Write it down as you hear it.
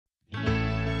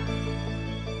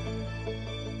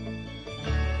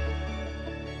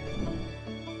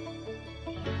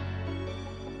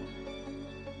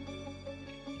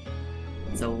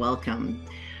So welcome.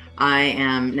 I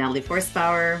am Natalie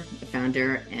Forstbauer,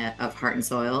 founder of Heart and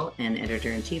Soil and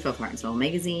editor-in-chief of Heart and Soil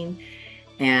magazine.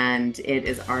 And it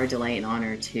is our delight and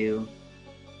honor to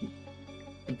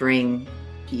bring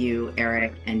you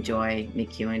Eric and Joy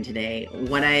McEwen today.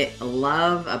 What I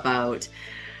love about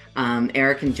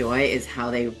Eric and Joy is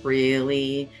how they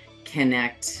really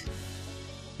connect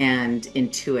and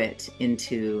intuit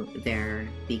into their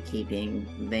beekeeping.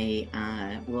 They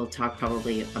will talk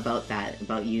probably about that,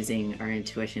 about using our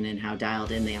intuition and how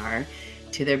dialed in they are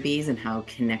to their bees and how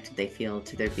connected they feel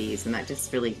to their bees. And that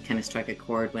just really kind of struck a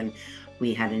chord when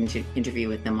we had an interview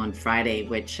with them on Friday,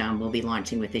 which we'll be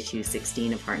launching with issue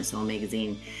 16 of Heart and Soul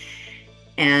magazine.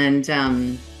 And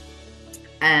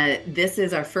this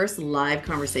is our first live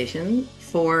conversation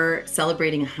for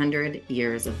celebrating 100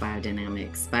 years of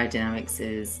biodynamics. Biodynamics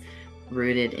is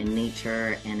rooted in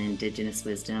nature and indigenous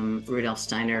wisdom. Rudolf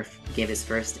Steiner gave his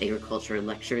first agriculture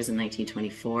lectures in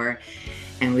 1924.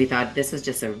 And we thought this was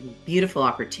just a beautiful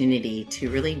opportunity to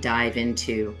really dive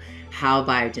into how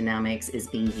biodynamics is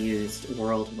being used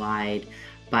worldwide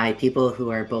by people who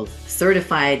are both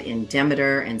certified in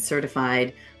Demeter and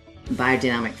certified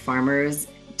biodynamic farmers,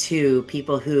 to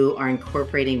people who are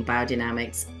incorporating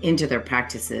biodynamics into their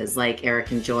practices like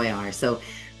Eric and Joy are. So,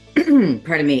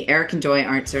 pardon me, Eric and Joy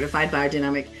aren't certified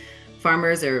biodynamic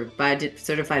farmers or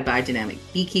certified biodynamic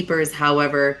beekeepers.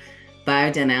 However,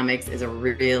 biodynamics is a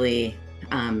really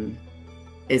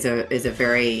is a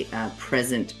very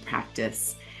present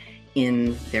practice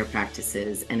in their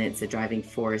practices, and it's a driving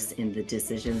force in the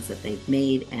decisions that they've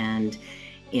made and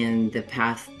in the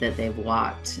path that they've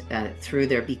walked through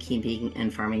their beekeeping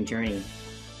and farming journey.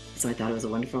 So I thought it was a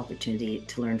wonderful opportunity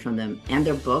to learn from them. And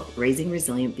their book, Raising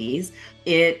Resilient Bees,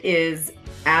 it is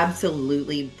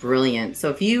absolutely brilliant.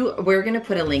 So we're going to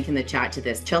put a link in the chat to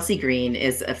this. Chelsea Green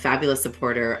is a fabulous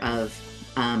supporter of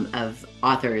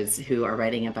authors who are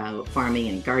writing about farming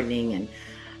and gardening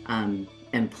and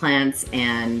plants,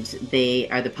 and they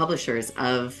are the publishers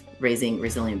of Raising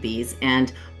Resilient Bees.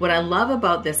 And what I love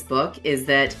about this book is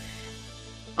that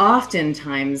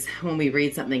oftentimes when we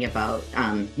read something about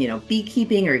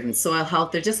beekeeping or even soil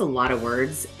health, there's just a lot of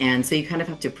words, and so you kind of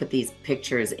have to put these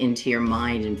pictures into your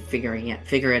mind and figure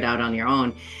it out on your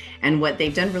own. And what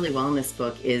they've done really well in this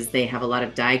book is they have a lot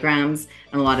of diagrams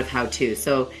and a lot of how-to.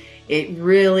 So it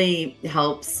really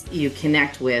helps you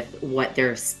connect with what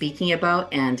they're speaking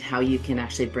about and how you can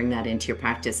actually bring that into your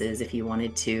practices if you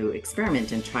wanted to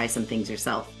experiment and try some things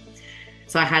yourself.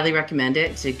 So I highly recommend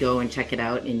it to go and check it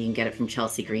out, and you can get it from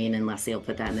Chelsea Green, and Leslie will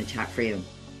put that in the chat for you.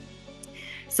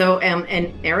 So,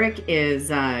 and Eric is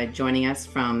joining us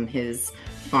from his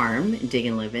farm,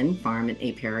 Diggin Livin farm in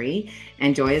Apiary,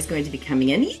 and Joy is going to be coming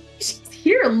in. She's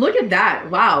here, look at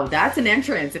that. Wow, that's an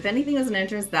entrance. If anything was an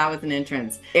entrance, that was an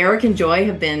entrance. Eric and Joy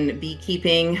have been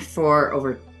beekeeping for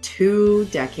over 2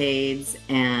 decades,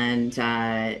 and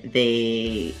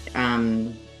they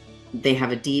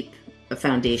have a deep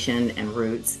foundation and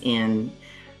roots in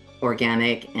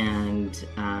organic and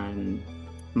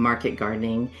market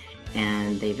gardening,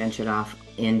 and they ventured off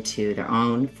into their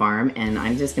own farm. And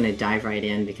I'm just going to dive right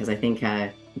in because I think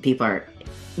people are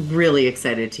really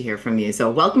excited to hear from you. So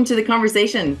welcome to the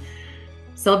conversation,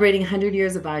 celebrating 100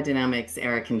 years of biodynamics,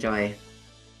 Eric and Joy.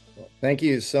 Thank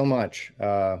you so much.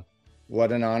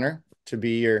 What an honor to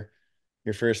be your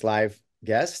first live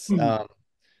guest. And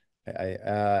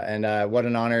what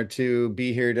an honor to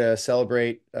be here to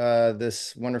celebrate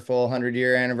this wonderful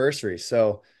 100-year anniversary.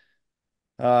 So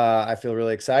I feel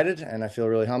really excited and I feel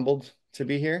really humbled to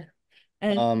be here.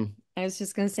 And I was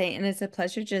just going to say, and it's a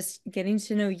pleasure just getting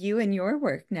to know you and your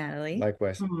work, Natalie.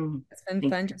 Likewise. It's been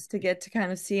fun just to get to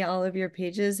kind of see all of your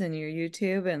pages and your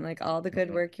YouTube and like all the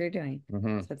good work you're doing.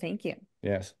 So thank you.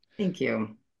 Yes. Thank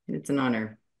you. It's an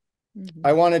honor.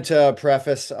 I wanted to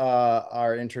preface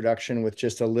our introduction with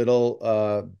just a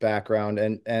little background,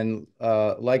 and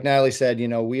like Natalie said,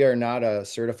 we are not a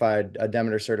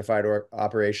Demeter certified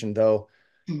operation, though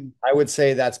I would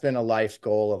say that's been a life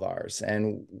goal of ours.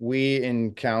 And we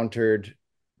encountered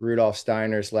Rudolf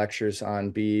Steiner's lectures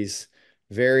on bees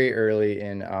very early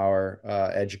in our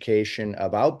education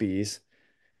about bees.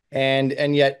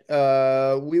 And yet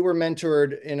we were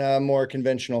mentored in a more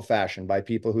conventional fashion by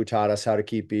people who taught us how to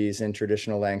keep bees in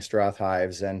traditional Langstroth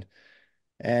hives, and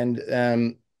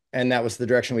and that was the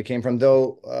direction we came from.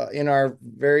 Though in our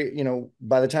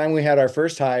by the time we had our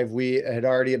first hive, we had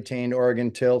already obtained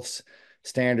Oregon Tilth's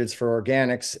standards for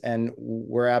organics, and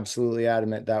we're absolutely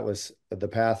adamant that was the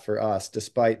path for us,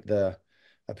 despite the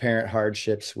apparent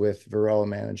hardships with Varroa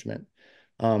management.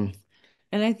 And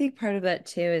I think part of that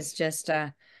too is just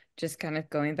just kind of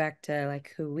going back to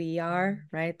like who we are,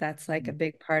 right? That's like a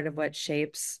big part of what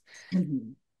shapes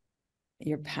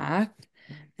your path.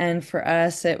 And for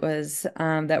us, it was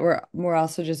that we're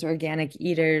also just organic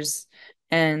eaters,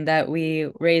 and that we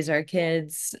raise our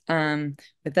kids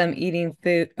with them eating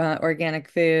food, organic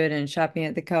food, and shopping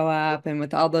at the co-op, and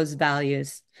with all those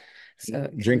values. So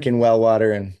drinking well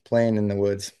water and playing in the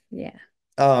woods. Yeah.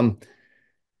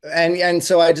 And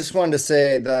so I just wanted to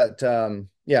say that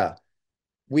yeah,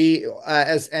 we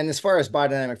as far as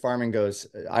biodynamic farming goes,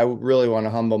 I really want to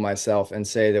humble myself and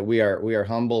say that we are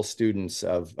humble students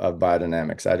of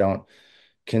biodynamics. I don't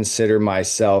consider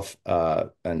myself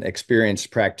an experienced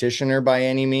practitioner by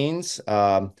any means,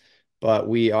 but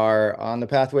we are on the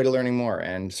pathway to learning more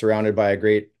and surrounded by a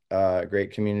great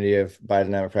community of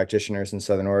biodynamic practitioners in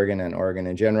Southern Oregon and Oregon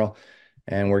in general.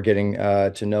 And we're getting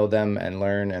to know them and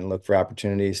learn and look for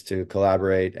opportunities to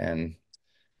collaborate and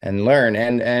learn.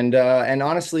 And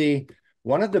honestly,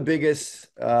 one of the biggest,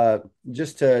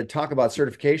 just to talk about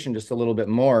certification just a little bit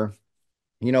more,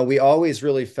 we always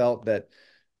really felt that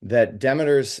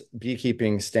Demeter's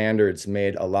beekeeping standards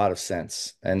made a lot of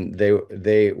sense, and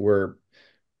they were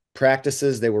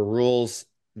practices, they were rules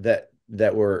that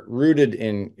were rooted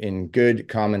in good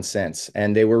common sense,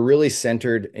 and they were really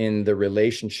centered in the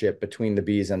relationship between the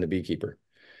bees and the beekeeper.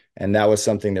 And that was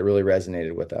something that really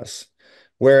resonated with us.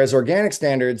 Whereas organic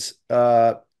standards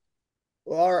are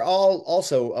all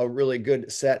also a really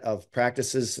good set of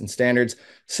practices and standards,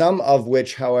 some of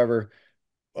which, however,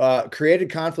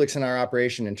 created conflicts in our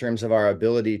operation in terms of our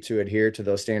ability to adhere to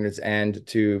those standards and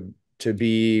to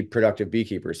be productive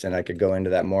beekeepers. And I could go into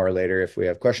that more later if we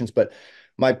have questions. But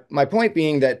my point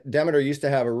being that Demeter used to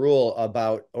have a rule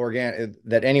about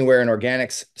that anywhere an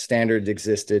organics standard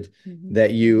existed,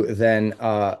 that you then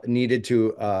needed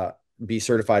to be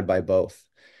certified by both.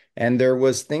 And there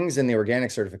was things in the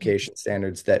organic certification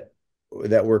standards that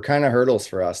were kind of hurdles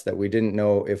for us that we didn't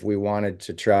know if we wanted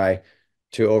to try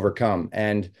to overcome.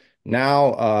 And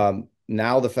now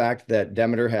the fact that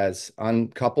Demeter has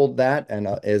uncoupled that and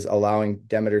is allowing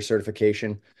Demeter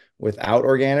certification without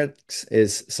organics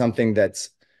is something that's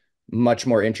much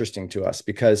more interesting to us,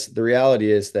 because the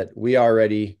reality is that we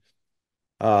already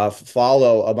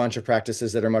follow a bunch of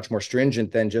practices that are much more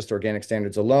stringent than just organic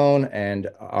standards alone. And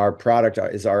our product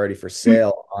is already for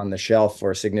sale on the shelf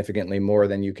for significantly more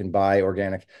than you can buy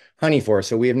organic honey for.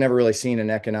 So we have never really seen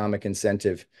an economic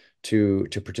incentive to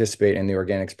participate in the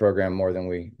organics program more than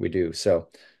we do. So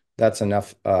that's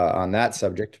enough on that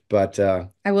subject. But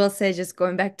I will say, just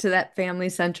going back to that family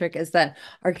centric, is that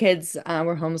our kids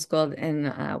were homeschooled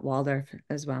in Waldorf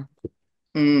as well.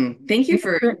 Thank you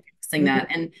for saying that.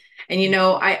 And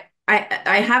I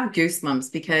have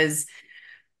goosebumps because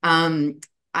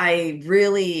I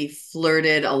really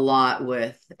flirted a lot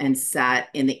with and sat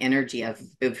in the energy of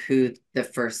who the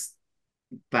first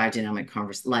biodynamic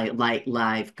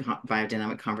live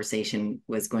biodynamic conversation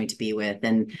was going to be with.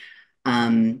 And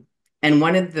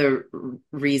one of the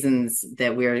reasons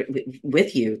that we're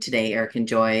with you today, Eric and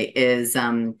Joy, is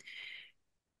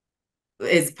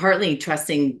partly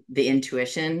trusting the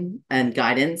intuition and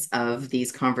guidance of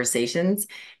these conversations.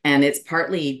 And it's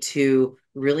partly to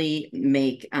really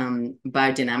make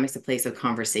biodynamics a place of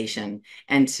conversation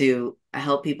and to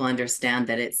help people understand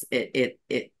that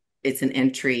it's an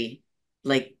entry.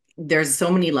 Like, there's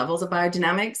so many levels of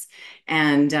biodynamics,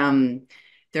 and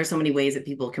there's so many ways that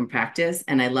people can practice.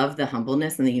 And I love the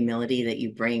humbleness and the humility that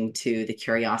you bring to the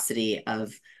curiosity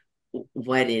of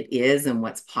what it is and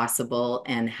what's possible,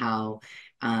 and how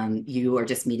you are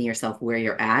just meeting yourself where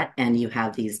you're at, and you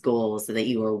have these goals that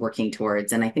you are working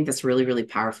towards. And I think that's really, really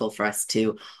powerful for us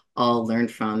to all learn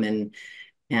from and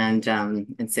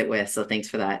sit with. So thanks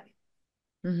for that.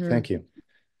 Thank you.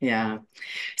 Yeah.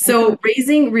 So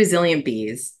raising resilient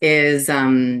bees is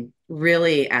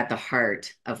really at the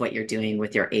heart of what you're doing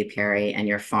with your apiary and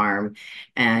your farm.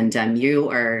 And you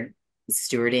are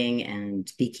stewarding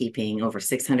and beekeeping over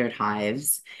 600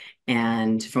 hives.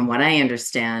 And from what I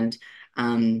understand,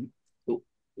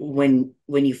 when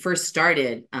you first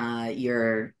started,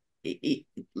 the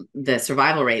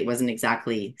survival rate wasn't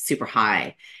exactly super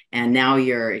high, and now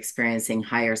you're experiencing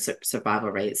higher survival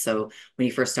rates. So when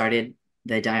you first started,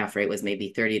 the die-off rate was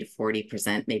maybe 30 to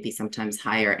 40%, maybe sometimes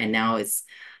higher, and now it's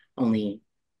only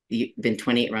been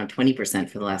around 20%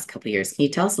 for the last couple of years. Can you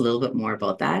tell us a little bit more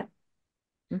about that?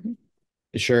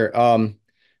 Sure.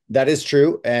 That is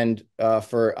true. And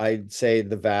for, I'd say,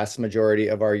 the vast majority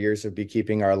of our years of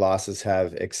beekeeping, our losses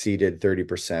have exceeded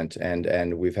 30%.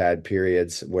 And we've had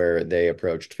periods where they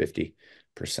approached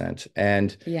 50%.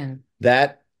 And yeah,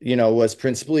 that was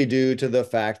principally due to the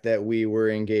fact that we were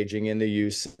engaging in the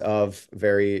use of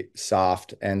very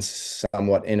soft and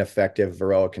somewhat ineffective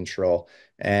varroa control.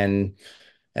 And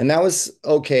that was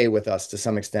okay with us to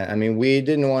some extent. I mean, we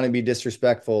didn't want to be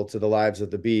disrespectful to the lives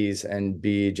of the bees and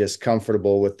be just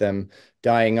comfortable with them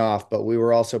dying off, but we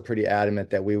were also pretty adamant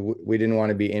that we didn't want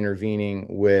to be intervening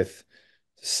with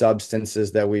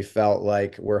substances that we felt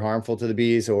like were harmful to the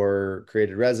bees or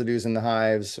created residues in the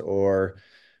hives or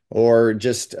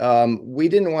just we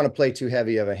didn't want to play too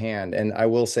heavy of a hand. And I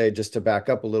will say, just to back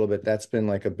up a little bit, that's been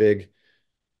like a big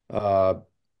uh,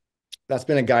 that's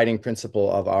been a guiding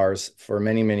principle of ours for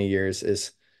many, many years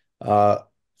is uh,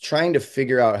 trying to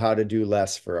figure out how to do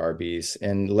less for our bees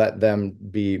and let them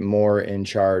be more in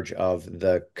charge of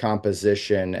the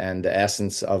composition and the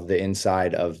essence of the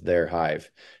inside of their hive.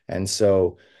 And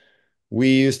so we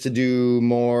used to do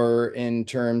more in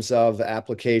terms of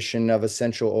application of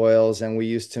essential oils, and we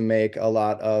used to make a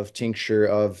lot of tincture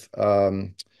of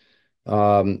um,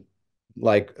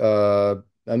 like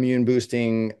immune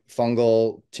boosting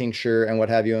fungal tincture and what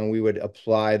have you, and we would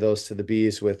apply those to the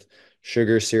bees with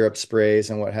sugar syrup sprays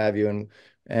and what have you.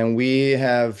 And we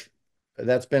have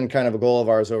that's been kind of a goal of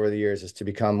ours over the years is to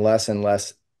become less and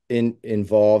less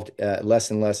involved,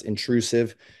 less and less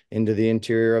intrusive into the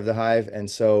interior of the hive.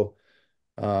 And so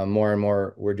more and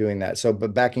more we're doing that. So,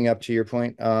 but backing up to your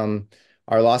point,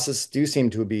 our losses do seem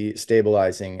to be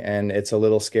stabilizing, and it's a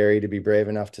little scary to be brave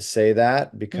enough to say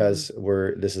that because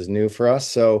this is new for us.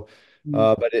 So,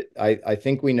 but I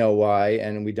think we know why,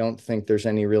 and we don't think there's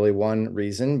any really one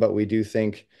reason, but we do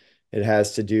think it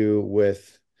has to do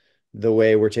with the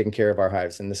way we're taking care of our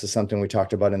hives. And this is something we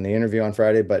talked about in the interview on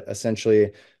Friday, but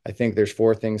essentially, I think there's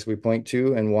four things we point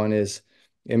to, and one is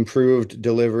improved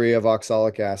delivery of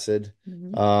oxalic acid,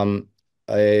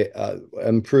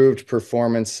 improved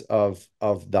performance of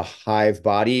the hive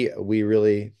body. We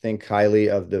really think highly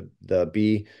of the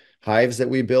bee hives that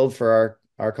we build for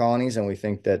our colonies, and we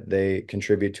think that they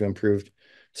contribute to improved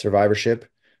survivorship.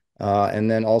 And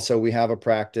then also we have a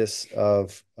practice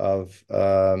of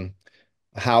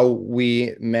how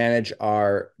we manage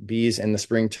our bees in the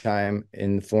springtime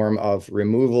in the form of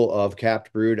removal of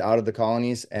capped brood out of the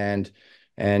colonies and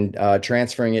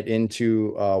transferring it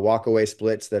into walkaway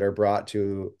splits that are brought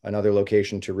to another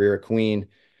location to rear a queen.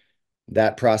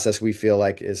 That process we feel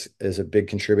like is a big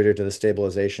contributor to the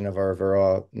stabilization of our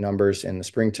varroa numbers in the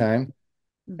springtime.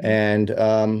 And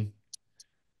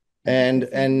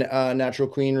natural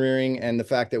queen rearing, and the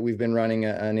fact that we've been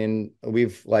running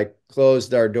we've like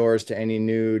closed our doors to any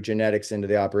new genetics into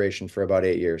the operation for about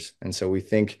 8 years. And so we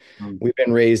think we've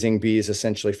been raising bees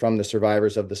essentially from the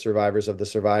survivors of the survivors of the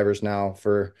survivors now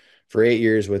for 8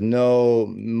 years with no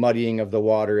muddying of the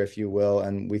water, if you will.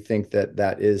 And we think that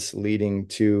that is leading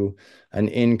to an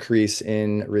increase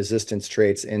in resistance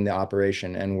traits in the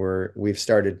operation. And we've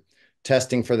started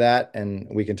testing for that, and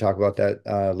we can talk about that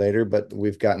later, but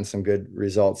we've gotten some good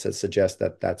results that suggest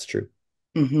that that's true.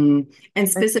 And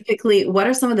specifically, what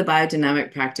are some of the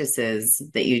biodynamic practices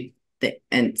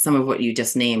and some of what you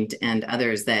just named and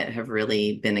others that have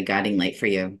really been a guiding light for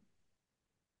you?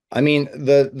 I mean,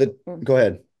 go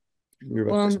ahead.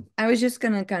 Well, I was just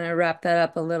going to kind of wrap that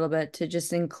up a little bit to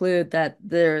just include that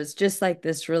there's just like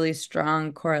this really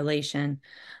strong correlation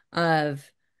of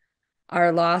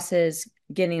our losses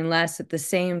getting less at the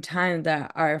same time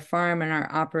that our farm and our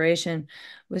operation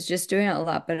was just doing a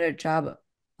lot better job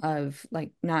of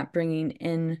like not bringing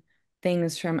in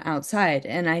things from outside.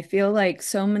 And I feel like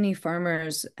so many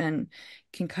farmers and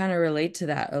can kind of relate to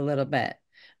that a little bit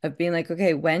of being like,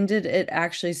 okay, when did it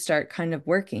actually start kind of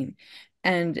working?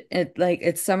 And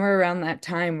it's somewhere around that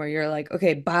time where you're like,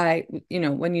 okay,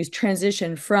 when you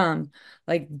transition from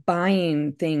like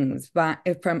buying things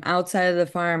from outside of the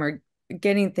farm or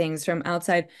getting things from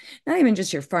outside, not even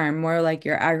just your farm, more like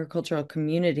your agricultural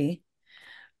community.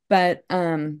 But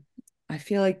I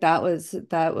feel like that was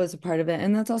a part of it.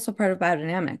 And that's also part of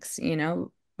biodynamics.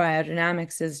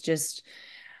 Biodynamics is just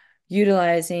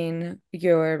utilizing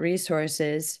your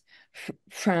resources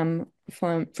from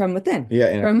within. Yeah,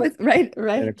 right.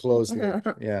 In a closed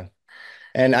loop. Yeah.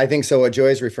 And I think so what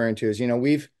Joy's referring to is,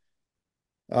 we've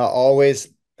always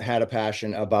had a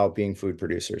passion about being food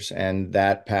producers, and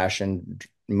that passion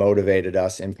motivated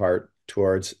us in part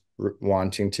towards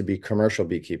wanting to be commercial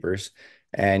beekeepers.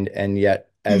 And yet,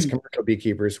 as commercial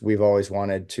beekeepers, we've always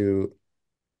wanted to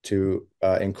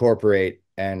incorporate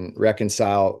and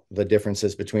reconcile the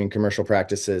differences between commercial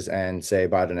practices and, say,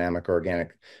 biodynamic or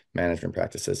organic management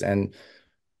practices.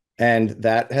 And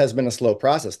that has been a slow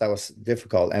process. That was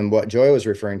difficult. And what Joy was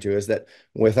referring to is that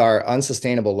with our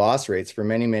unsustainable loss rates for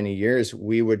many, many years,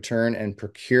 we would turn and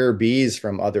procure bees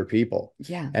from other people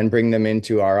and bring them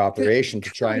into our operation to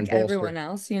try and like bolster. everyone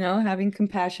else, having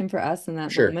compassion for us in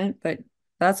that Sure. moment, but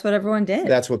that's what everyone did.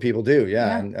 That's what people do.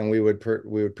 Yeah. Yeah. And we would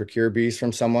procure bees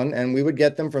from someone, and we would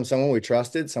get them from someone we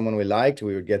trusted, someone we liked.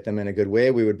 We would get them in a good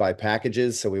way. We would buy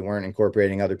packages so we weren't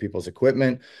incorporating other people's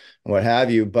equipment and what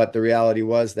have you. But the reality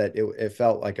was that it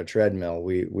felt like a treadmill.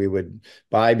 We would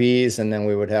buy bees, and then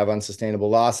we would have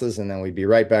unsustainable losses, and then we'd be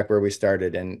right back where we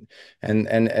started. And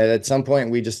at some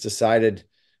point we just decided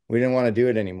we didn't want to do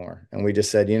it anymore. And we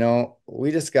just said,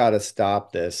 we just got to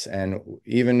stop this. And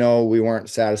even though we weren't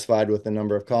satisfied with the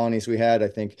number of colonies we had, I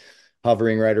think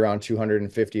hovering right around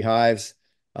 250 hives,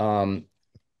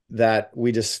 that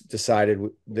we just decided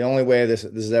the only way this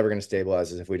is ever going to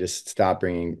stabilize is if we just stop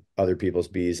bringing other people's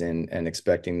bees in and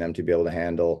expecting them to be able to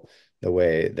handle the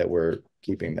way that we're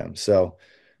keeping them. So,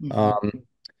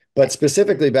 but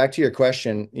specifically back to your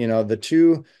question, the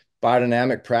two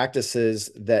biodynamic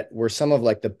practices that were some of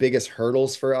like the biggest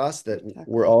hurdles for us that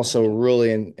were also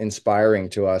really inspiring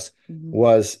to us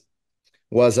was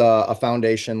a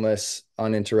foundationless,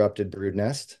 uninterrupted brood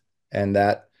nest, and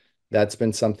that's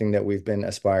been something that we've been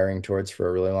aspiring towards for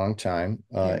a really long time,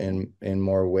 in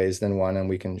more ways than one. And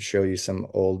we can show you some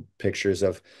old pictures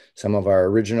of some of our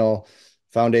original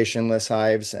foundationless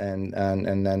hives, and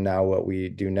then now what we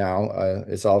do now.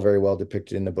 It's all very well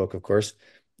depicted in the book, of course.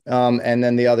 And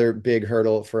then the other big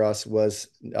hurdle for us was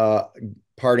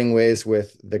parting ways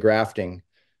with the grafting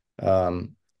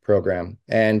program,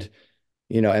 and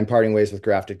parting ways with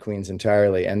grafted queens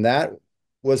entirely. And that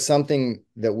was something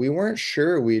that we weren't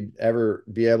sure we'd ever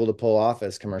be able to pull off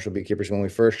as commercial beekeepers when we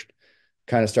first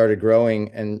kind of started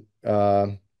growing.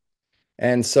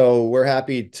 And so we're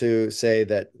happy to say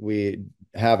that we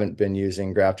haven't been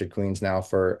using grafted queens now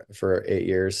for 8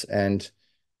 years. And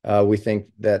we think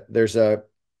that there's an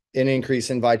increase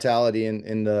in vitality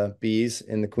in the bees,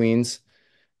 in the queens.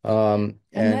 And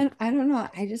then I don't know,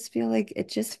 I just feel like it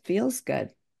just feels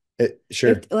good.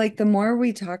 Sure. Like the more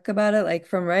we talk about it, like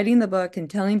from writing the book and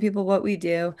telling people what we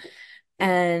do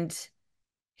and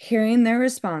hearing their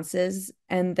responses,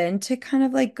 and then to kind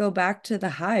of like go back to the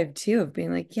hive too, of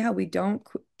being like, yeah, we don't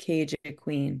cage a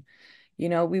queen.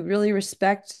 We really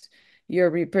respect your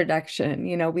reproduction.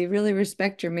 We really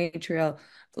respect your matriarchal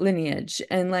lineage.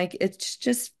 And like, it's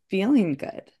just feeling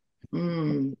good.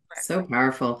 So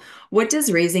powerful. What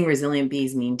does raising resilient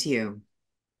bees mean to you?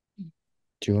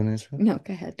 Do you want to answer that? No,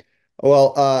 go ahead.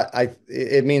 Well,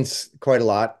 it means quite a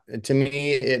lot. To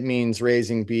me, it means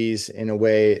raising bees in a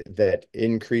way that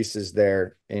increases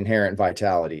their inherent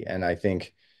vitality. And I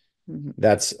think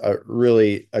that's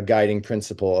really a guiding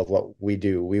principle of what we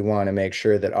do. We want to make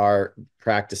sure that our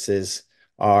practices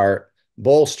are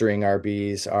bolstering our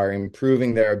bees, are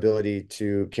improving their ability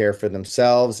to care for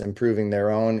themselves, improving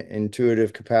their own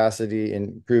intuitive capacity,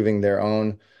 improving their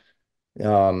own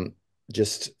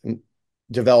just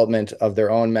development of their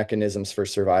own mechanisms for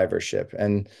survivorship.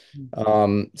 And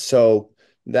so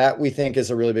that we think is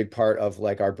a really big part of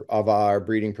like our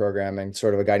breeding program, and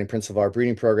sort of a guiding principle of our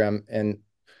breeding program. And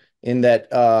in that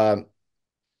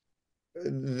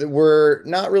we're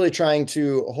not really trying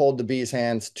to hold the bees'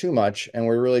 hands too much, and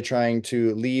we're really trying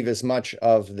to leave as much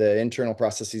of the internal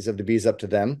processes of the bees up to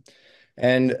them,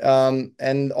 and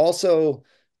also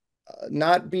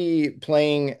not be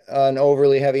playing an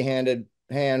overly heavy-handed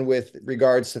hand with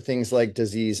regards to things like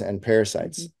disease and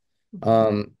parasites.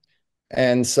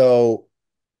 And so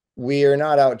we are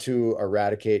not out to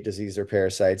eradicate disease or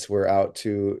parasites. We're out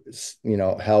to,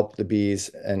 help the bees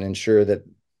and ensure that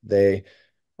they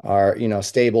are,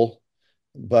 stable,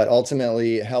 but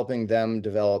ultimately helping them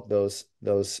develop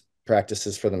those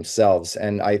practices for themselves.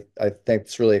 And I think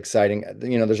it's really exciting.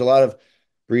 There's a lot of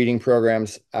breeding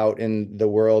programs out in the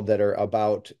world that are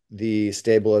about the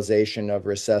stabilization of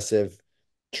recessive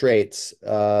traits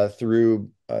through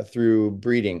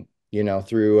breeding,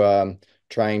 through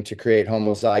trying to create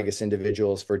homozygous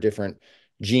individuals for different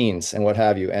genes and what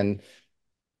have you. And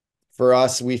for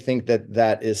us, we think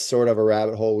that is sort of a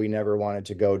rabbit hole we never wanted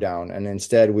to go down. And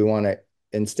instead we want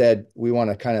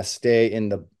to kind of stay in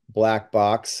the black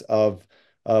box of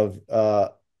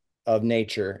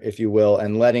nature, if you will,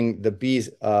 and letting the bees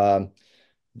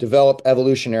develop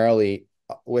evolutionarily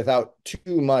without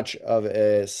too much of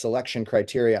a selection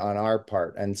criteria on our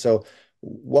part. And so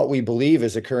what we believe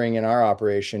is occurring in our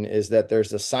operation is that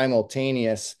there's a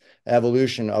simultaneous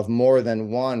evolution of more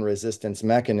than one resistance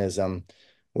mechanism,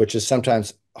 which is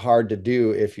sometimes hard to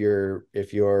do if you're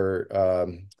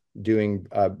doing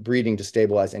breeding to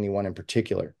stabilize any one in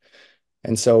particular.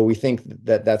 And so we think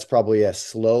that that's probably a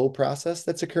slow process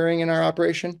that's occurring in our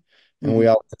operation. And we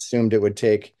all assumed it would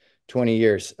take 20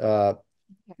 years. But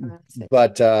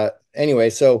anyway,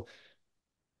 so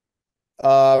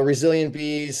resilient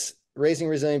bees, raising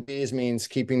resilient bees means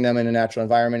keeping them in a natural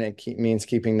environment. It means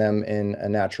keeping them in a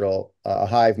natural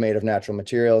hive made of natural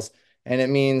materials. And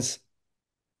it means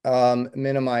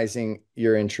minimizing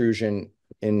your intrusion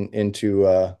into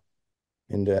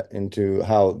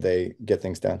how they get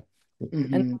things done.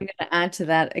 And I'm going to add to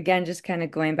that again, just kind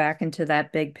of going back into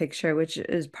that big picture, which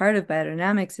is part of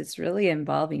biodynamics. It's really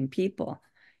involving people,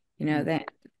 and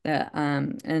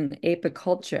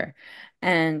apiculture.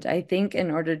 And I think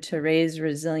in order to raise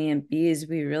resilient bees,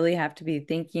 we really have to be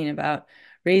thinking about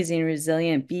raising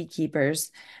resilient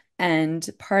beekeepers. And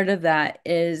part of that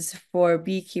is for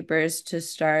beekeepers to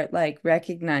start like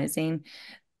recognizing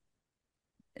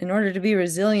in order to be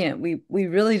resilient, we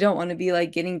really don't want to be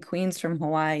like getting queens from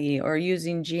Hawaii or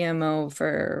using GMO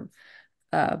for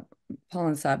uh,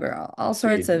 pollen sub or all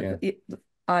sorts of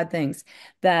odd things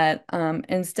that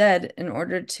instead, in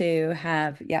order to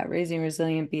have, raising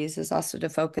resilient bees is also to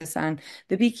focus on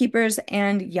the beekeepers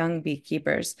and young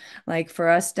beekeepers. Like for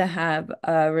us to have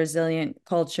a resilient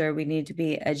culture, we need to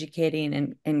be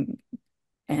educating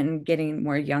and getting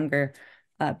more younger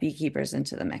beekeepers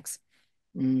into the mix.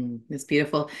 That's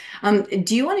beautiful.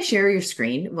 Do you want to share your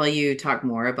screen while you talk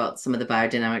more about some of the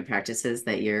biodynamic practices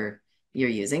that you're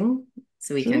using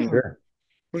so we can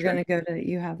We're going to go to,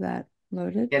 you have that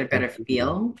loaded? get a better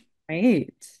feel.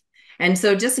 Right. And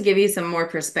so just to give you some more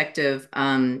perspective,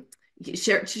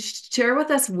 share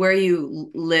with us where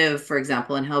you live, for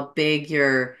example, and how big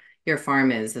your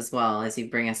farm is as well as you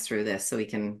bring us through this so we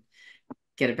can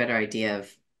get a better idea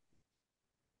of.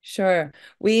 Sure.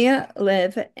 We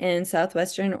live in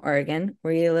southwestern Oregon.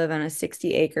 We live on a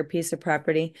 60-acre piece of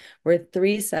property where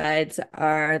three sides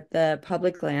are the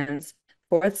public lands,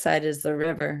 fourth side is the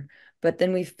river. But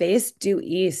then we face due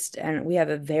east and we have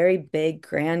a very big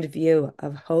grand view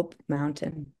of Hope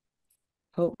Mountain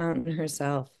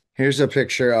herself. Here's a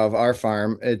picture of our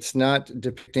farm. It's not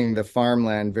depicting the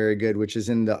farmland very good, which is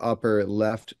in the upper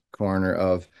left corner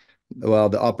of, well,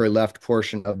 the upper left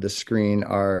portion of the screen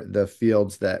are the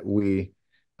fields that we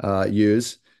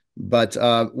use. But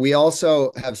we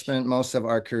also have spent most of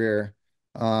our career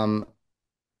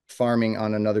farming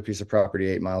on another piece of property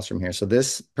 8 miles from here. So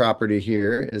this property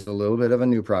here is a little bit of a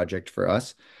new project for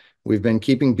us. We've been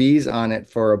keeping bees on it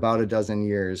for about a dozen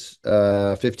years,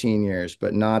 15 years,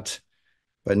 but not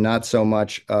so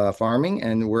much farming.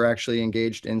 And we're actually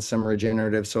engaged in some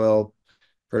regenerative soil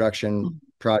production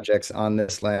projects on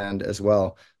this land as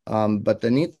well. But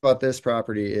the neat about this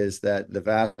property is that the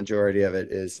vast majority of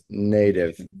it is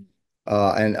native.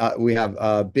 And we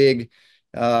have big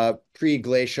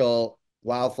pre-glacial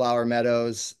wildflower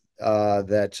meadows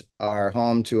that are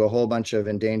home to a whole bunch of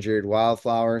endangered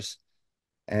wildflowers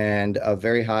and a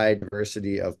very high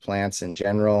diversity of plants in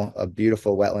general, a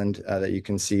beautiful wetland that you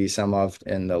can see some of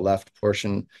in the left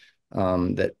portion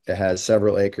that has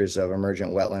several acres of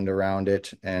emergent wetland around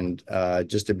it, and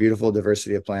just a beautiful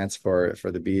diversity of plants for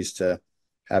the bees to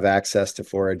have access to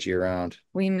forage year round.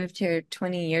 We moved here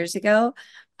 20 years ago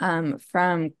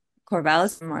from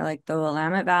Corvallis, more like the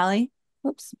Willamette Valley.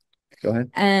 Oops. Go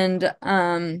ahead. And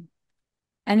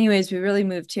anyways, we really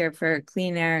moved here for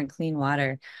clean air and clean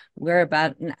water. We're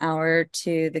about an hour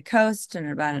to the coast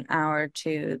and about an hour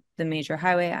to the major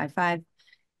highway, I-5.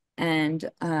 And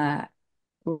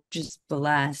we're just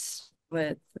blessed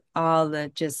with all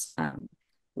the just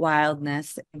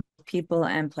wildness, people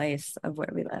and place of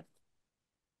where we live.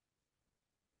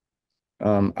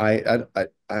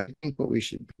 I think what we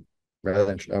should, rather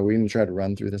than, are we going to try to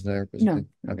run through this there? No.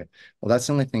 Okay. Well, that's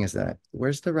the only thing is that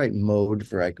where's the right mode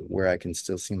for where I can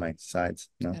still see my sides?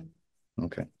 No.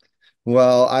 Okay.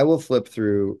 Well, I will flip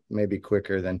through maybe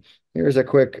quicker than here's a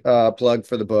quick plug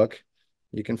for the book.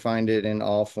 You can find it in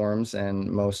all forms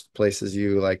and most places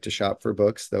you like to shop for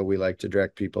books, though we like to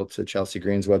direct people to Chelsea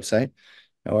Green's website.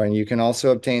 And you can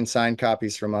also obtain signed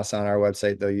copies from us on our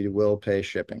website, though you will pay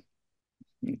shipping.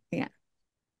 Yeah.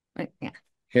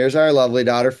 Here's our lovely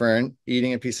daughter Fern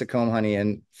eating a piece of comb honey,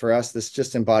 and for us, this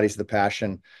just embodies the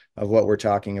passion of what we're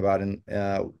talking about and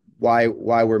why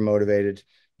we're motivated.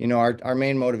 You know, our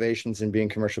main motivations in being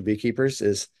commercial beekeepers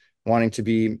is wanting to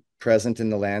be present in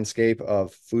the landscape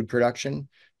of food production,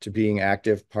 to being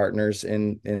active partners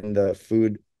in the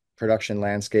food production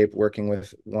landscape, working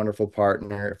with wonderful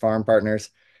farm partners,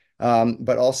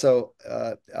 but also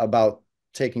about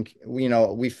taking,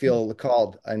 we feel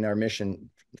called in our mission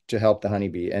to help the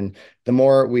honeybee. And the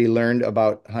more we learned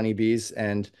about honeybees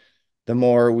and the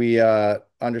more we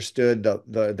understood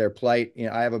their plight. You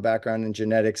know, I have a background in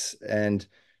genetics, and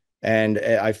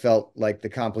I felt like the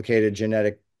complicated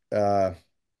genetic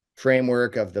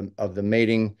framework of the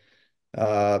mating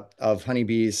of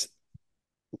honeybees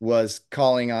was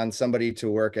calling on somebody to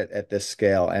work at this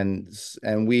scale. And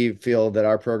we feel that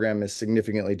our program is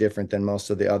significantly different than most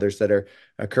of the others that are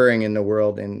occurring in the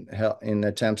world in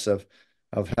attempts of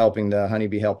helping the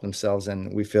honeybee help themselves.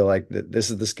 And we feel like this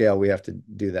is the scale we have to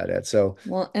do that at. So,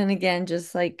 Well, and again,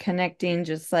 just like connecting,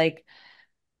 just like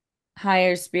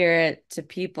higher spirit to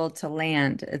people to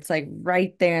land. It's like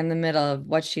right there in the middle of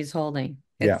what she's holding.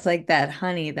 yeah. It's like that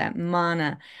honey, that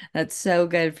mana that's so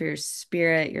good for your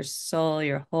spirit, your soul,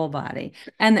 your whole body,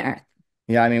 and the earth.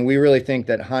 Yeah, I mean, we really think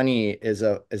that honey is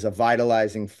a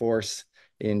vitalizing force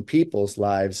in people's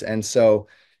lives. And so,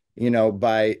 you know,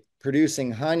 by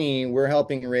producing honey, we're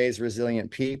helping raise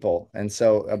resilient people. And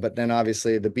so, but then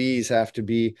obviously the bees have to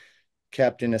be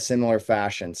kept in a similar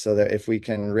fashion so that if we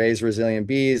can raise resilient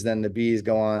bees, then the bees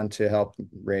go on to help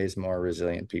raise more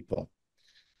resilient people.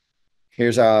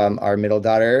 Here's our middle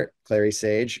daughter, Clary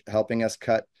Sage, helping us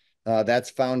cut. That's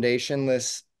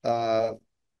foundationless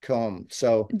comb.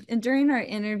 So And during our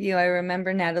interview, I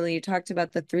remember, Natalie, you talked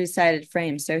about the three-sided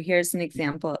frame. So here's an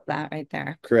example of that right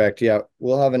there. correct. Yeah,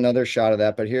 we'll have another shot of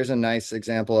that, but here's a nice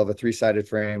example of a three-sided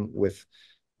frame with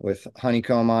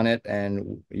honeycomb on it,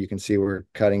 and you can see we're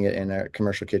cutting it in a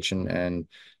commercial kitchen and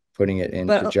putting it into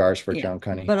But jars for yeah, junk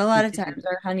honey. but a lot of times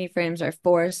our honey frames are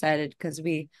four-sided because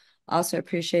we also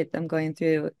appreciate them going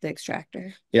through the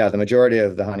extractor. Yeah, the majority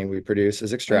of the honey we produce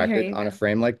is Oh, here extracted you on a go.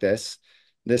 frame like this.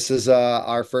 This is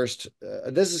our first,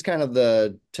 this is kind of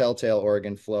the telltale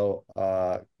Oregon flow.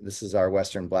 This is our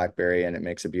Western blackberry, and it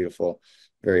makes a beautiful,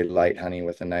 very light honey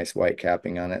with a nice white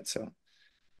capping on it. So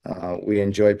we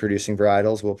enjoy producing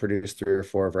varietals. We'll produce 3 or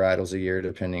 4 varietals a year,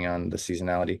 depending on the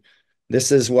seasonality.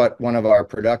 This is what one of our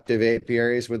productive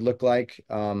apiaries would look like.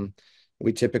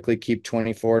 We typically keep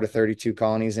 24 to 32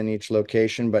 colonies in each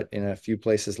location, but in a few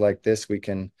places like this, we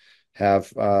can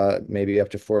have maybe up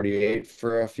to 48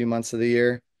 for a few months of the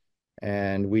year.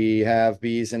 And we have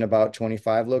bees in about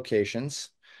 25 locations.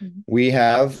 Mhm. We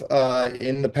have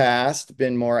in the past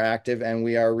been more active, and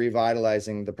we are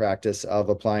revitalizing the practice of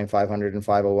applying 500 and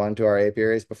 501 to our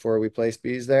apiaries before we place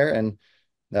bees there. And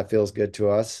that feels good to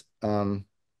us.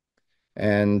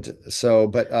 And so,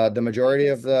 but the majority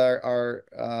of our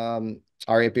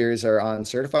apiaries are on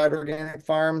certified organic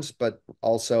farms, but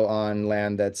also on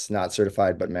land that's not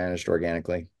certified but managed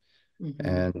organically. Mhm.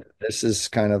 And this is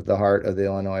kind of the heart of the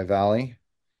Illinois Valley.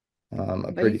 A But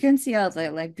you pretty, can see all the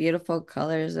like beautiful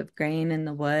colors of grain in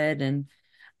the wood. And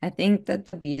I think that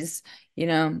the bees, you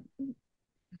know,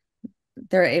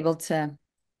 they're able to,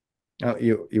 oh,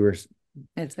 you were,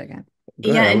 it's okay.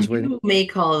 go Yeah, ahead. I and was waiting. you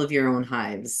make all of your own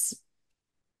hives.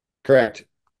 Correct.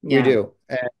 We Yeah. do.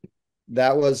 And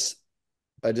that was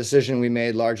a decision we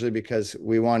made largely because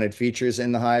we wanted features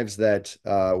in the hives that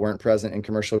weren't present in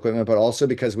commercial equipment, but also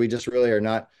because we just really are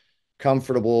not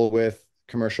comfortable with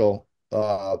commercial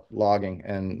logging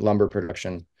and lumber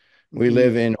production. We Mhm.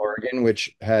 live in Oregon,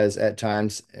 which has at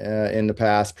times in the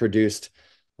past produced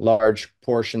large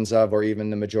portions of, or even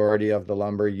the majority of the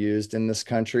lumber used in this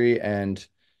country. And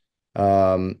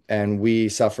we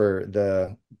suffer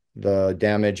the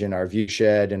damage in our view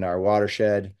shed and our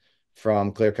watershed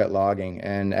from clear cut logging.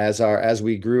 And as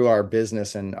we grew our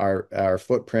business and our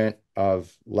footprint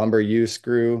of lumber use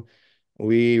grew,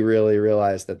 we really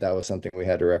realized that that was something we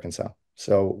had to reconcile.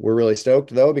 So we're really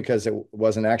stoked though, because it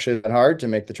wasn't actually that hard to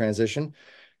make the transition.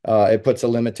 It puts a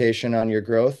limitation on your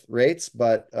growth rates,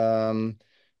 but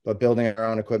building our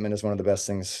own equipment is one of the best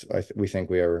things we think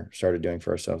we ever started doing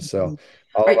for ourselves. So Mhm.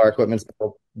 all Are, of our equipment's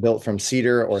built from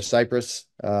cedar or cypress,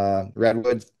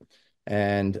 redwood,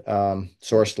 and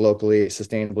sourced locally,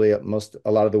 sustainably.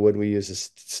 A lot of the wood we use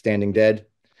is standing dead.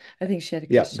 I think she had a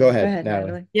Yeah, go question. Go ahead, ahead,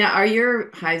 Natalie. Natalie. yeah, are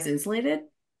your hives insulated?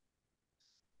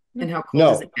 And how cold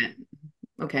does No, it get?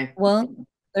 Okay. Well,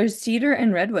 there's cedar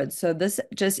and redwood, so this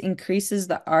just increases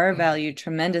the R value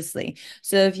tremendously.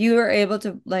 So if you are able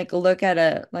to like look at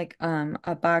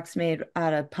a box made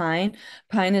out of pine,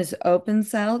 pine is open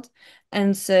celled,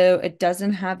 and so it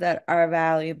doesn't have that R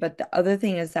value. But the other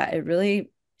thing is that it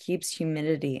really keeps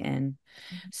humidity in.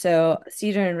 So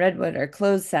cedar and redwood are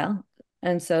closed cell,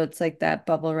 and so it's like that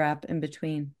bubble wrap in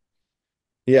between.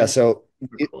 yeah, That's so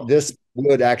super cool. this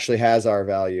wood actually has our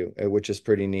value, which is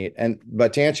pretty neat.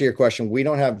 But to answer your question, we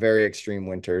don't have very extreme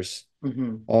winters.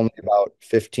 Hmm. Only about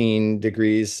 15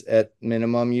 degrees at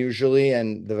minimum usually,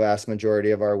 and the vast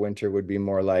majority of our winter would be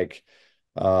more like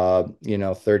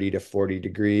 30 to 40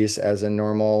 degrees as a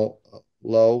normal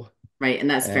low. Right. And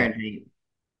that's And Fahrenheit.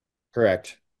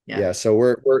 correct. Yeah. So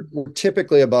we're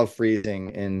typically above freezing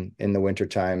in the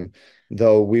wintertime,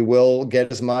 though we will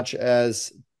get as much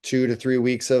as 2 to 3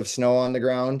 weeks of snow on the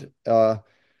ground. Though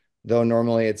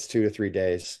normally it's 2 to 3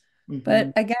 days.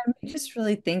 But again, we just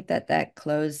really think that that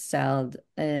closed celled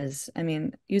is, I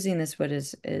mean, using this wood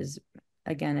is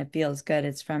again, it feels good.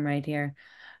 It's from right here.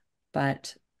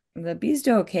 But the bees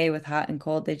do okay with hot and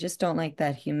cold. They just don't like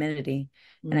that humidity.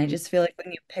 And I just feel like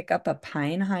when you pick up a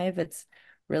pine hive, it's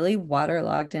really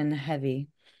waterlogged and heavy.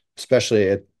 Especially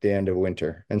at the end of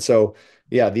winter. And so,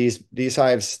 yeah, these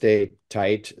hives stay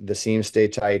tight. The seams stay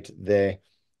tight. The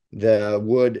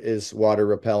wood is water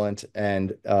repellent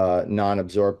and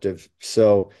non-absorptive.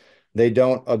 So they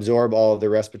don't absorb all of the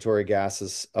respiratory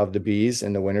gases of the bees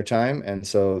in the wintertime. And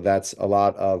so that's a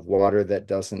lot of water that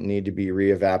doesn't need to be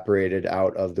re-evaporated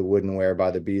out of the woodenware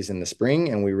by the bees in the spring.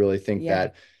 And we really think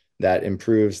that that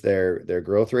improves their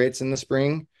growth rates in the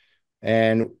spring.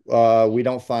 And we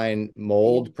don't find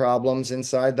mold problems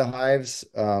inside the hives.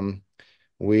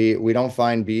 We don't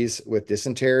find bees with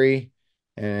dysentery,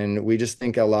 and we just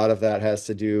think a lot of that has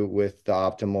to do with the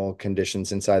optimal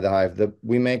conditions inside the hive.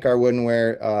 We make our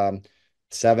woodenware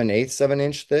 7/8 of an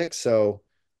inch thick, so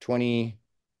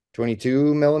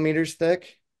 22 millimeters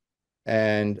thick,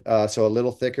 and so a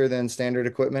little thicker than standard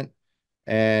equipment,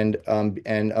 and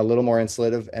a little more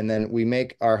insulative. And then we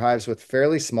make our hives with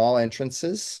fairly small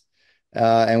entrances.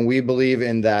 And we believe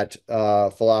in that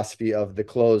philosophy of the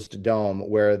closed dome,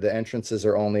 where the entrances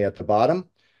are only at the bottom,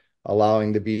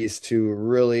 allowing the bees to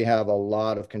really have a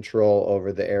lot of control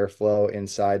over the airflow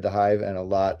inside the hive and a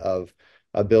lot of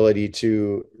ability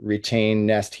to retain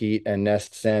nest heat and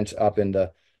nest scent up in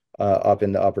the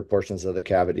upper portions of the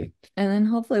cavity. And then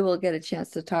hopefully we'll get a chance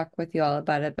to talk with you all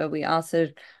about it. But we also,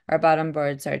 our bottom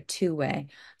boards are two-way.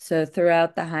 So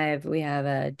throughout the hive, we have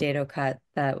a dado cut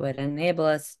that would enable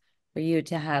us for you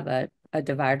to have a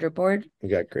divider board. We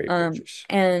got great pictures.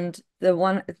 And the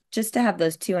one, just to have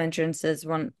those two entrances,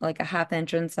 one like a half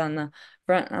entrance on the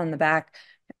front, on the back,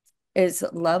 is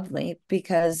lovely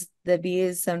because the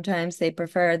bees sometimes they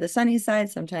prefer the sunny side,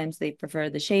 sometimes they prefer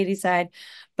the shady side,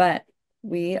 but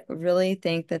we really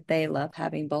think that they love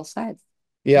having both sides.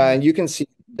 Yeah, and you can see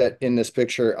that in this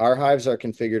picture, our hives are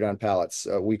configured on pallets.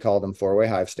 We call them four-way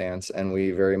hive stands, and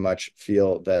we very much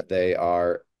feel that they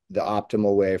are the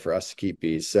optimal way for us to keep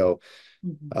bees. So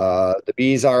the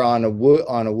bees are on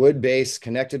a wood base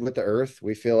connected with the earth.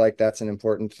 We feel like that's an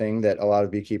important thing that a lot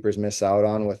of beekeepers miss out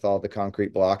on with all the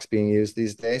concrete blocks being used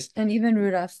these days. And even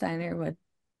Rudolf Steiner would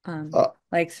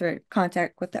likes for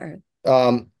contact with the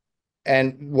earth.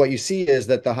 And what you see is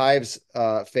that the hives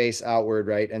face outward,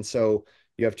 right? And so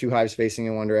you have two hives facing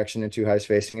in one direction and two hives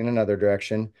facing in another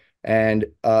direction. And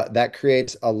that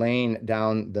creates a lane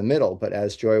down the middle. But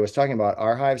as Joy was talking about,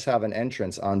 our hives have an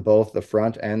entrance on both the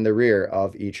front and the rear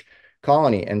of each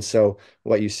colony. And so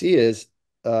what you see is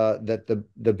that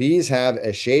the bees have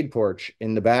a shade porch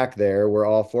in the back there where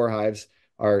all four hives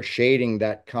are shading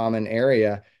that common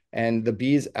area. And the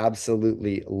bees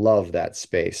absolutely love that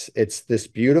space. It's this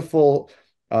beautiful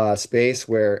space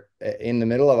where in the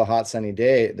middle of a hot sunny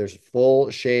day, there's full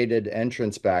shaded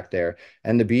entrance back there.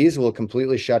 And the bees will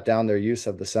completely shut down their use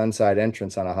of the sunside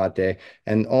entrance on a hot day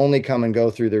and only come and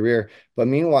go through the rear. But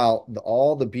meanwhile,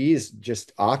 all the bees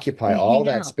just occupy all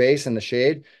that space in the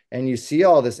shade. And you see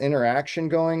all this interaction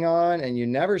going on, and you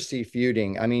never see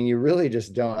feuding. I mean, you really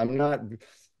just don't. I'm not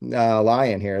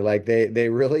lying here. Like they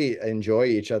really enjoy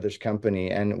each other's company,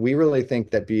 and we really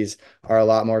think that bees are a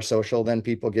lot more social than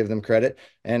people give them credit.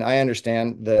 And I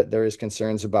understand that there is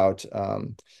concerns about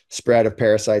spread of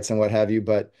parasites and what have you,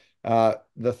 but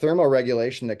the thermal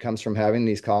regulation that comes from having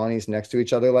these colonies next to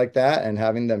each other like that and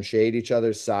having them shade each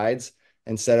other's sides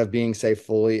instead of being, say,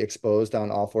 fully exposed on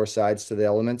all four sides to the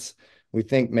elements, we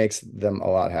think makes them a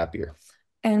lot happier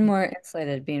and more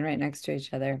insulated, being right next to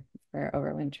each other for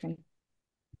overwintering.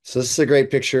 So this is a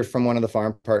great picture from one of the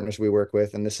farm partners we work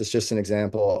with. And this is just an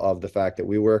example of the fact that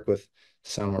we work with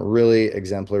some really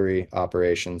exemplary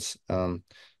operations,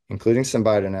 including some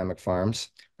biodynamic farms.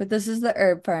 But this is the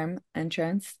herb farm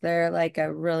entrance. They're like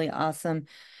a really awesome,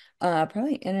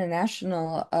 probably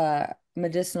international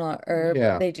medicinal herb.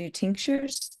 Yeah. They do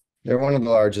tinctures. They're one of the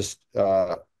largest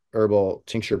organic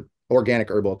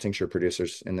herbal tincture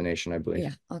producers in the nation, I believe.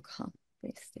 Yeah, alcohol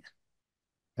based, yeah.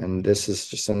 And this is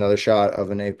just another shot of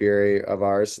an apiary of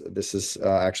ours. This is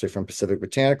actually from Pacific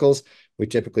Botanicals. We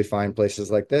typically find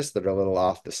places like this that are a little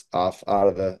off out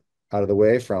of the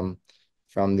way from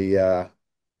the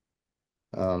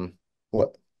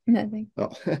what? Nothing.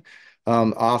 Oh,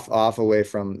 off away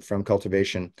from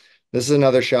cultivation. This is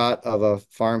another shot of a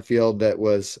farm field that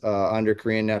was under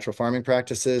Korean natural farming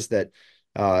practices that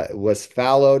Was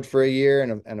fallowed for a year,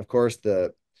 and of course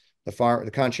the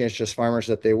conscientious farmers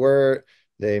that they were,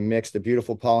 they mixed a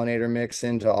beautiful pollinator mix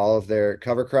into all of their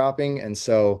cover cropping, and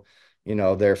so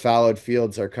their fallowed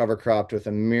fields are cover cropped with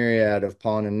a myriad of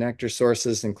pollen and nectar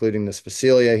sources, including this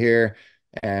Phacelia here.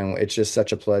 And it's just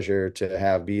such a pleasure to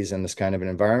have bees in this kind of an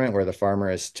environment where the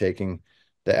farmer is taking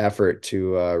the effort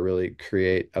to really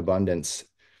create abundance.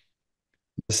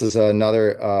 This is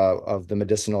another of the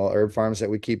medicinal herb farms that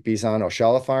we keep bees on,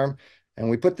 Oshala Farm. And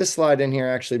we put this slide in here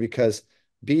actually because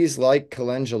bees like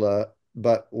calendula,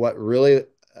 but what really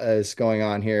is going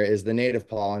on here is the native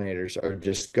pollinators are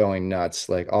just going nuts.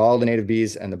 Like all the native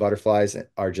bees and the butterflies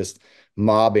are just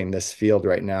mobbing this field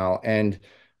right now. And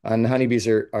the honeybees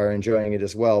are enjoying it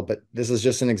as well. But this is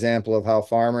just an example of how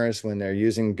farmers, when they're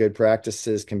using good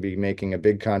practices, can be making a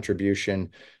big contribution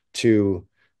to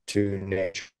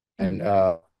nature. And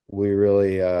we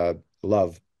really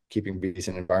love keeping bees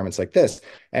in environments like this.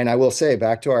 And I will say,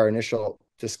 back to our initial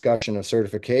discussion of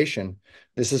certification,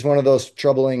 this is one of those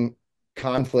troubling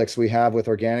conflicts we have with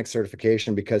organic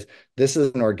certification, because this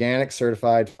is an organic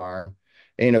certified farm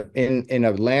in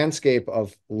a landscape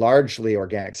of largely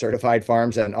organic certified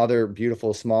farms and other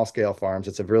beautiful small scale farms.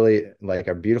 It's a really like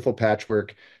a beautiful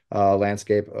patchwork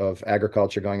landscape of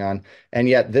agriculture going on. And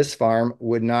yet this farm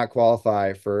would not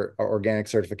qualify for organic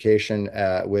certification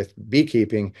with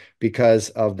beekeeping because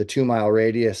of the 2 mile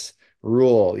radius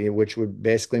rule, which would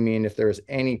basically mean if there was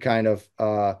any kind of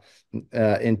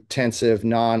intensive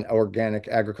non-organic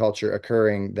agriculture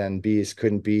occurring, then bees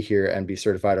couldn't be here and be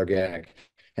certified organic.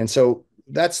 And so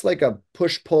that's like a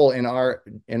push-pull in our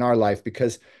life,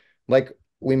 because like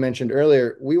we mentioned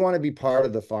earlier, we want to be part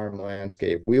of the farm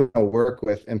landscape. We want to work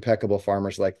with impeccable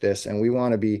farmers like this, and we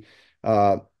want to be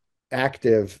uh,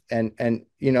 active.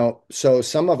 So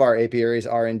some of our apiaries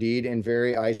are indeed in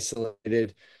very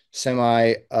isolated,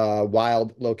 semi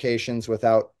wild locations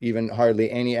without even hardly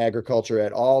any agriculture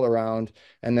at all around.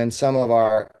 And then some of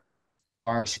our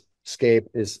farmscape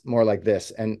is more like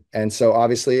this. And so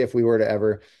obviously, if we were to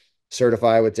ever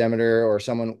certify with Demeter or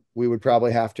someone, we would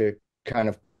probably have to kind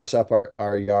of up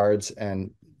our yards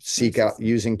and seek out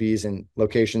using bees in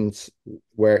locations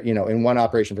where, in one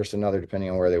operation versus another, depending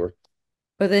on where they were.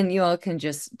 But then you all can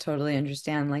just totally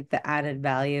understand like the added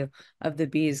value of the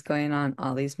bees going on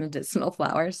all these medicinal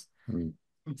flowers.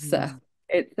 Mm-hmm. So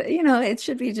it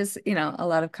should be just, a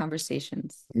lot of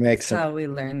conversations. Makes some, how we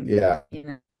learn. Yeah.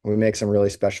 We make some really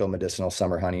special medicinal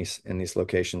summer honeys in these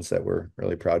locations that we're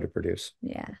really proud to produce.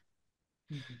 Yeah.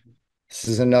 This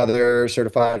is another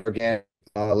certified organic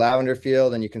lavender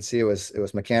field, and you can see it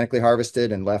was mechanically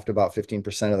harvested and left about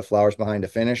 15% of the flowers behind to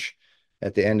finish.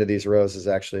 At the end of these rows is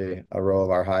actually a row of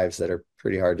our hives that are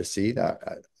pretty hard to see,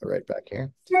 right back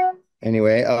here.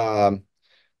 Anyway,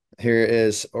 here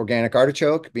is organic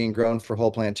artichoke being grown for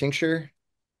whole plant tincture,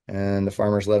 and the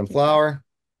farmers let them flower.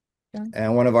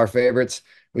 And one of our favorites,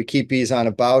 we keep bees on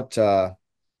about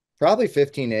probably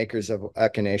 15 acres of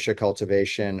echinacea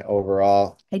cultivation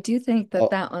overall. I do think that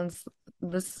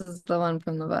this is the one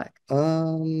from the book.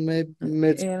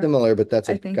 It's similar, but that's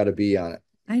got a bee on it.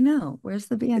 I know. Where's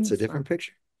the bee on It's a different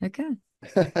picture. Okay.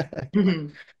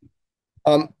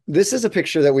 This is a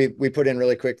picture that we put in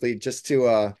really quickly just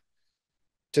to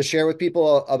share with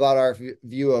people about our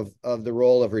view of the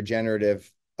role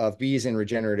of bees in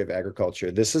regenerative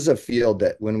agriculture. This is a field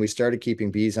that when we started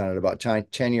keeping bees on it about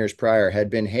 10 years prior had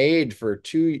been hayed for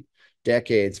 2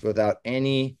 decades without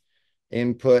any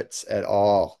inputs at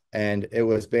all. And it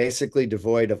was basically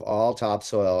devoid of all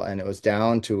topsoil, and it was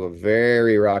down to a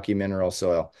very rocky mineral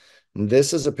soil. And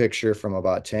this is a picture from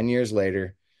about 10 years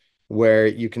later, where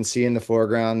you can see in the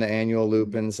foreground the annual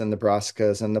lupins and the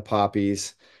brassicas and the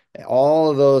poppies. All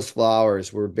of those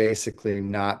flowers were basically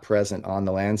not present on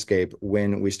the landscape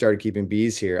when we started keeping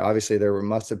bees here. Obviously,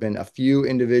 must have been a few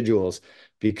individuals,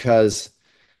 because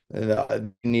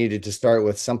needed to start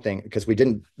with something, because we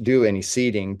didn't do any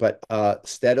seeding, but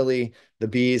steadily the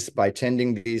bees, by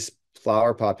tending these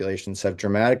flower populations, have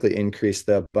dramatically increased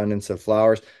the abundance of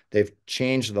flowers. They've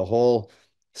changed the whole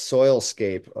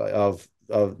soilscape of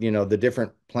the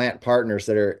different plant partners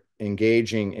that are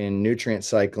engaging in nutrient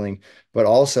cycling, but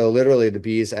also literally the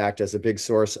bees act as a big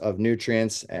source of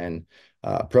nutrients and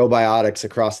probiotics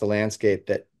across the landscape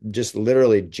that just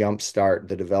literally jumpstart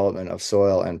the development of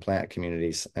soil and plant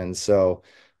communities. And so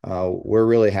we're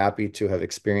really happy to have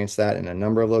experienced that in a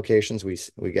number of locations.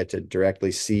 We get to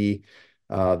directly see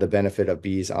the benefit of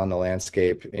bees on the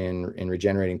landscape in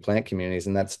regenerating plant communities.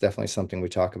 And that's definitely something we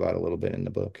talk about a little bit in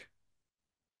the book.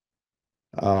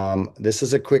 This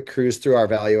is a quick cruise through our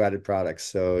value-added products.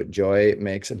 So Joy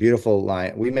makes a beautiful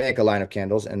line. We make a line of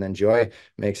candles, and then Joy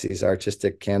makes these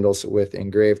artistic candles with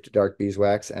engraved dark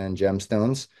beeswax and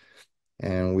gemstones.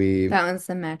 And That one's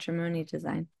the matrimony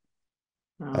design.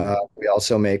 we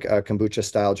also make a kombucha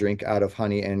style drink out of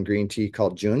honey and green tea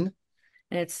called Jun.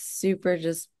 And it's super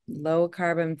just low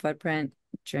carbon footprint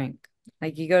drink.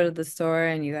 Like you go to the store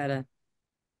and you gotta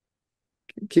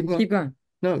Keep going. keep going.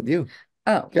 No, you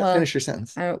Oh, gotta well, finish your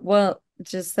sentence.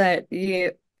 just that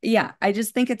yeah, I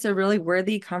just think it's a really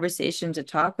worthy conversation to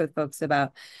talk with folks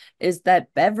about is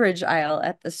that beverage aisle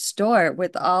at the store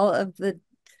with all of the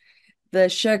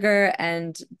sugar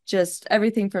and just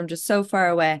everything from just so far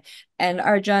away. And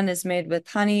our Jun is made with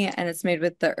honey and it's made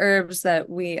with the herbs that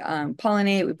we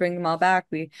pollinate. We bring them all back,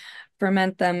 we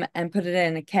ferment them and put it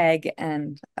in a keg,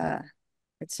 and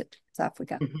it's off we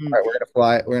go. All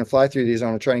right, we're gonna fly through these. I'm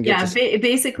gonna try and get Yeah, just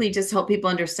basically just help people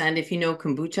understand. If you know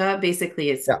kombucha, basically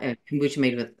it's yeah. kombucha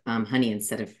made with honey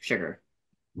instead of sugar.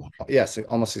 Yes,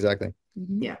 almost exactly.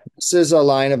 Yeah. This is a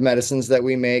line of medicines that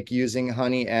we make using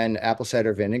honey and apple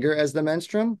cider vinegar as the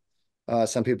menstruum.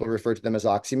 Some people refer to them as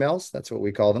oxymels. That's what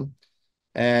we call them.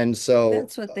 And so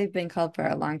That's what they've been called for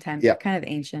a long time. yeah, They're kind of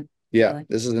ancient. yeah, Really.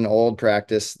 this is an old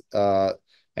practice.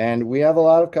 And we have a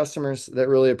lot of customers that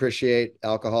really appreciate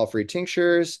alcohol-free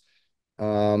tinctures.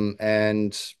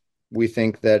 And we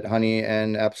think that honey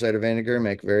and apple cider vinegar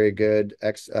make very good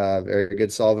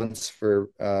solvents for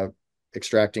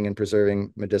extracting and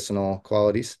preserving medicinal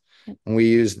qualities. And we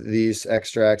use these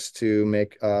extracts to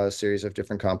make a series of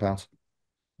different compounds.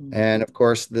 And of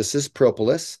course, this is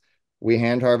propolis. We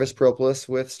hand harvest propolis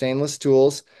with stainless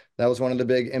tools. That was one of the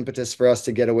big impetus for us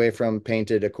to get away from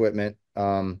painted equipment.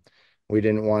 We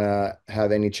didn't want to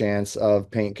have any chance of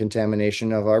paint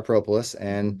contamination of our propolis.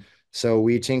 And so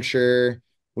we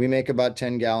make about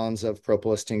 10 gallons of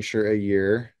propolis tincture a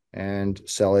year and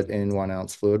sell it in 1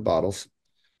 ounce fluid bottles.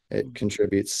 It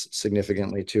contributes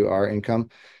significantly to our income.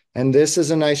 And this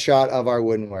is a nice shot of our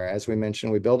woodenware. As we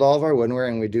mentioned, we build all of our woodenware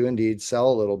and we do indeed sell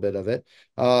a little bit of it.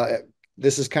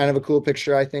 This is kind of a cool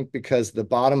picture, I think, because the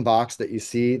bottom box that you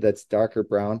see that's darker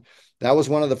brown, that was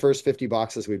one of the first 50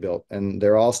 boxes we built, and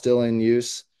they're all still in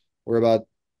use. We're about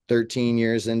 13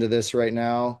 years into this right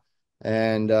now,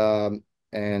 and the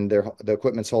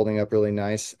equipment's holding up really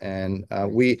nice. And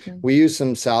we use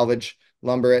some salvage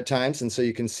lumber at times, and so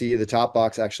you can see the top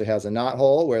box actually has a knot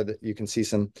hole where you can see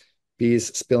some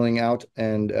bees spilling out,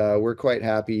 and we're quite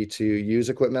happy to use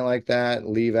equipment like that,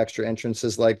 leave extra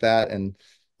entrances like that, and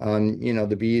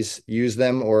the bees use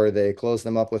them or they close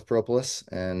them up with propolis,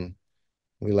 and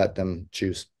we let them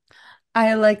choose.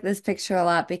 I like this picture a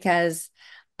lot because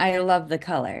I love the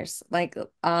colors, like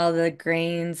all the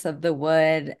grains of the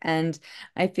wood. And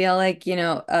I feel like,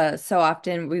 so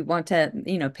often we want to,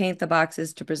 paint the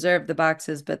boxes to preserve the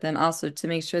boxes, but then also to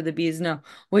make sure the bees know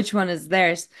which one is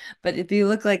theirs. But if you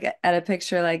look like at a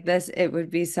picture like this, it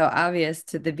would be so obvious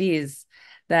to the bees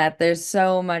that there's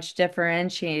so much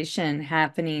differentiation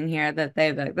happening here that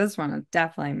they'd be like, this one is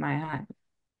definitely my hive.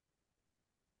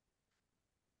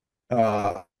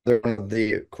 One of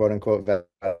the quote unquote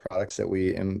products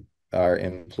that are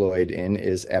employed in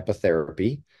is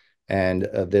epitherapy. And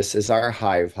this is our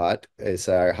hive hut. It's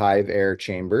our hive air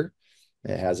chamber.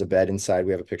 It has a bed inside.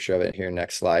 We have a picture of it here,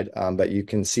 next slide. But you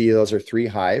can see those are 3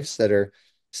 hives that are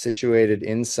situated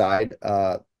inside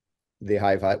the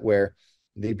hive hut where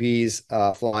the bees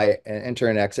fly and enter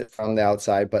and exit from the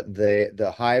outside, but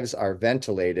the hives are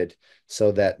ventilated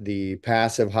so that the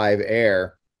passive hive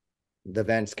air, the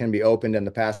vents can be opened and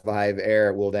the passive hive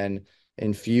air will then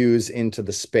infuse into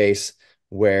the space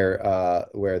where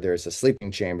there's a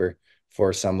sleeping chamber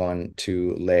for someone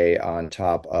to lay on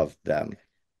top of them.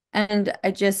 And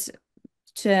I just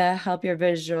to help your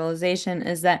visualization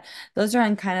is that those are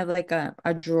on kind of like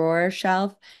a drawer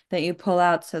shelf that you pull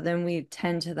out. So then we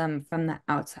tend to them from the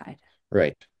outside.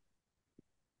 Right.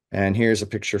 And here's a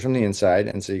picture from the inside.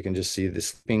 And so you can just see the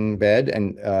sleeping bed.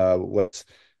 And what's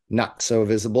not so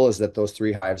visible is that those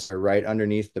 3 hives are right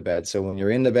underneath the bed. So when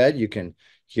you're in the bed, you can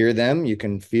hear them, you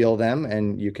can feel them,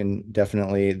 and you can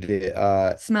definitely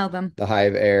smell them. The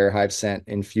hive scent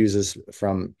infuses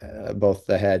from both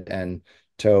the head and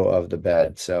toe of the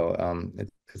bed. So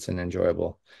it's an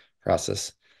enjoyable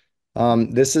process.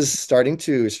 This is starting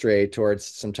to stray towards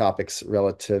some topics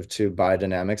relative to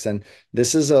biodynamics. And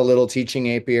this is a little teaching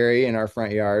apiary in our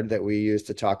front yard that we use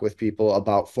to talk with people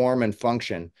about form and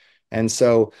function. And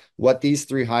so what these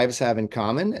 3 hives have in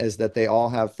common is that they all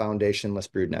have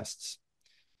foundationless brood nests.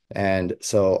 And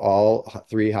so all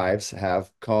 3 hives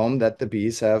have comb that the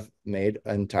bees have made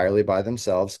entirely by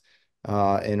themselves.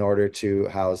 in order to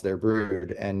house their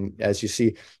brood. And as you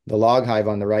see, the log hive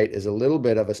on the right is a little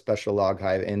bit of a special log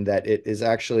hive in that it is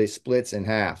actually splits in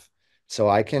half. So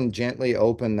I can gently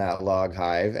open that log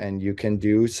hive and you can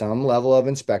do some level of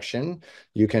inspection.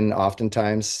 You can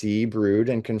oftentimes see brood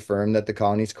and confirm that the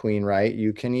colony's queen right.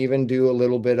 You can even do a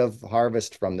little bit of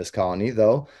harvest from this colony,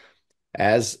 though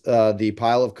as the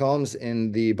pile of combs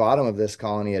in the bottom of this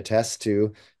colony attests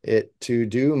to, it to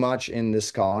do much in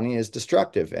this colony is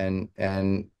destructive and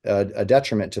a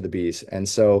detriment to the bees. And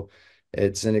so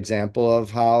it's an example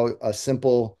of how a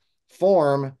simple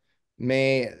form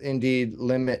may indeed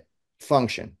limit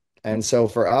function. And so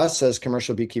for us as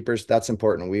commercial beekeepers, that's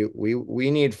important.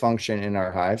 We need function in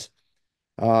our hives.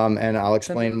 And I'll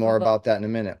explain more about that in a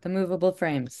minute. The movable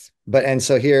frames. And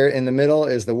so here in the middle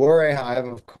is the Warre hive,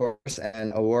 of course,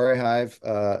 and a Warre hive.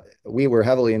 We were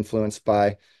heavily influenced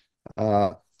by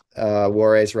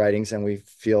Warre's writings, and we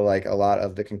feel like a lot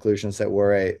of the conclusions that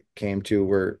Warre came to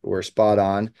were spot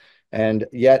on. And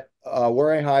yet,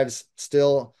 Warre hives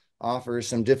still offer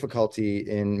some difficulty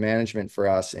in management for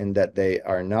us in that they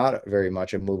are not very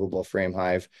much a movable frame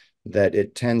hive, that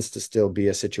it tends to still be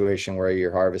a situation where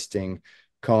you're harvesting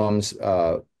combs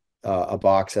a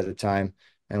box at a time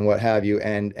and what have you,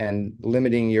 and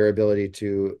limiting your ability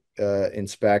to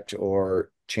inspect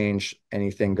or change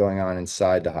anything going on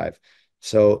inside the hive.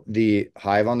 So the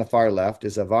hive on the far left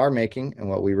is of our making and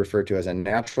what we refer to as a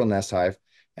natural nest hive,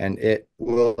 and it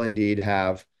will indeed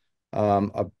have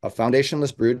a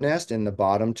foundationless brood nest in the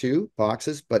bottom two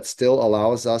boxes, but still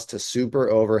allows us to super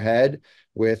overhead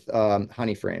with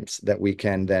honey frames that we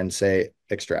can then say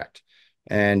extract.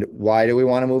 And why do we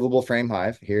want a movable frame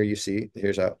hive? Here you see,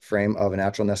 here's a frame of a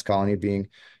natural nest colony being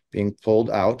pulled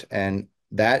out. And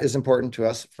that is important to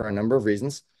us for a number of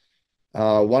reasons.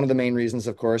 One of the main reasons,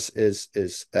 of course, is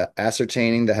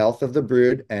ascertaining the health of the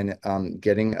brood and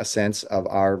getting a sense of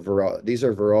our varroa. These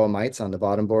are varroa mites on the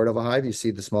bottom board of a hive. You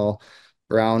see the small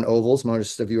brown ovals.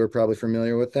 Most of you are probably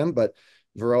familiar with them, but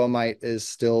varroa mite is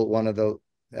still one of the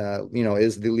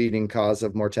is the leading cause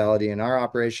of mortality in our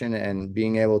operation, and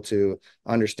being able to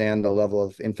understand the level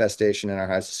of infestation in our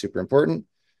hives is super important,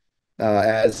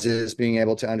 as is being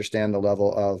able to understand the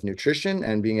level of nutrition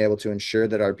and being able to ensure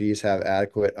that our bees have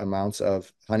adequate amounts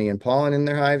of honey and pollen in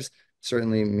their hives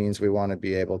certainly means we want to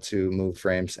be able to move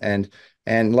frames. And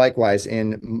likewise,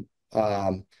 in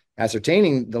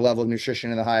ascertaining the level of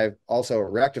nutrition in the hive, also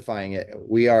rectifying it.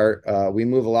 We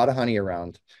move a lot of honey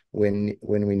around when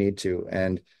we need to,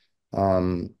 and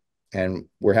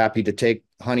we're happy to take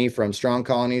honey from strong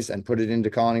colonies and put it into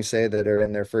colonies, say, that are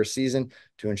in their first season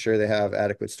to ensure they have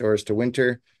adequate stores to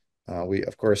winter. We,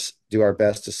 of course, do our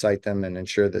best to site them and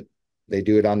ensure that they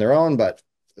do it on their own, but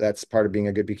that's part of being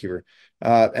a good beekeeper.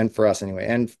 And for us anyway.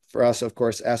 And for us, of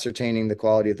course, ascertaining the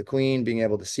quality of the queen, being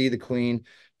able to see the queen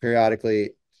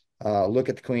periodically, look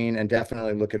at the queen and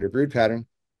definitely look at her brood pattern.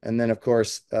 And then, of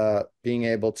course, being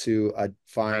able to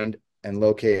find and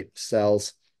locate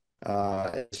cells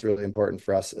is really important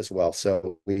for us as well.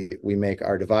 So we make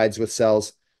our divides with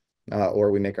cells,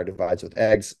 or we make our divides with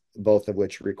eggs, both of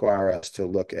which require us to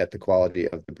look at the quality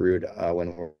of the brood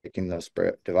when we're making those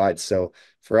divides. So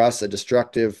for us, a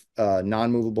destructive,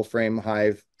 non-movable frame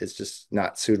hive is just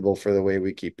not suitable for the way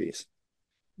we keep bees.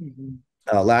 Mm-hmm.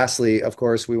 Lastly, of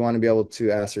course, we want to be able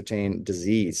to ascertain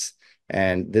disease.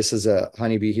 And this is a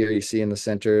honeybee here you see in the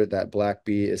center. That black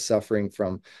bee is suffering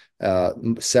from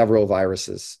several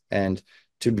viruses. And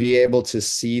to be able to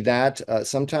see that,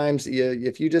 sometimes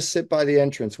if you just sit by the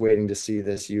entrance waiting to see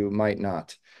this, you might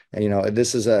not. And,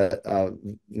 this is a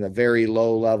very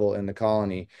low level in the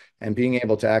colony. And being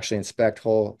able to actually inspect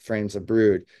whole frames of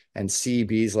brood and see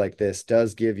bees like this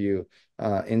does give you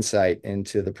insight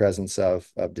into the presence of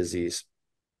disease.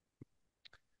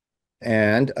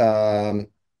 And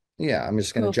yeah, I'm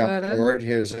just going to jump forward.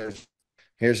 Here's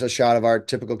a shot of our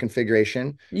typical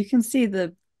configuration. You can see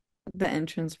the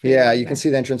entrance. Yeah, you can see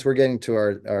the entrance. We're getting to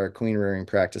our queen rearing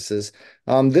practices.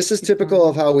 This is typical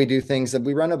of how we do things. That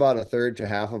we run about a third to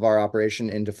half of our operation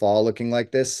into fall looking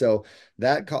like this. So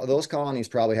those colonies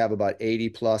probably have about 80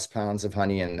 plus pounds of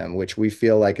honey in them, which we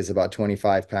feel like is about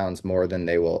 25 pounds more than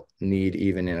they will need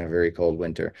even in a very cold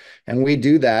winter. And we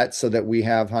do that so that we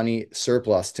have honey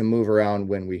surplus to move around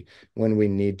when we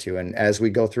need to. And as we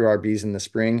go through our bees in the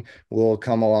spring, we'll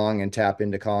come along and tap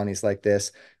into colonies like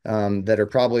this. That are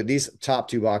probably, these top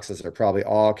two boxes are probably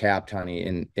all capped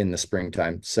honey in the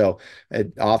springtime. So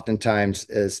it oftentimes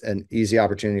is an easy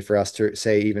opportunity for us to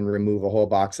say even remove a whole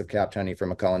box of capped honey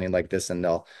from a colony like this, and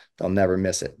they'll never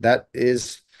miss it. That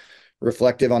is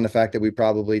reflective on the fact that we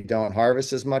probably don't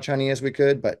harvest as much honey as we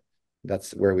could, but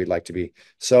that's where we'd like to be.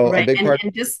 So a Right. big part.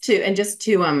 And just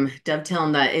to dovetail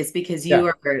on that is because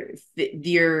Yeah.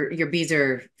 your bees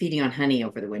are feeding on honey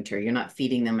over the winter. You're not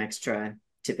feeding them extra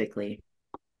typically.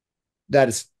 That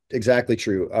is exactly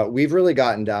true. We've really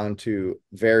gotten down to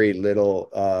very little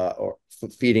or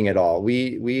feeding at all.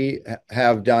 We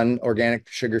have done organic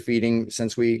sugar feeding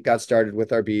since we got started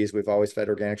with our bees. We've always fed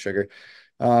organic sugar.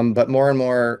 But more and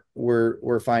more,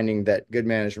 we're finding that good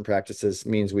management practices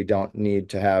means we don't need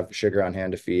to have sugar on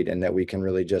hand to feed, and that we can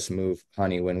really just move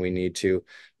honey when we need to.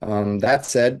 That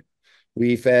said,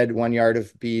 we fed 1 yard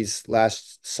of bees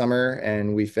last summer,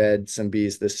 and we fed some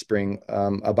bees this spring.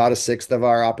 About a sixth of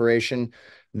our operation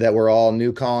that were all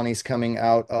new colonies coming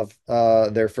out of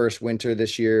their first winter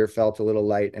this year felt a little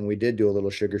light, and we did do a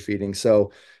little sugar feeding.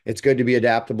 So it's good to be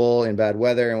adaptable in bad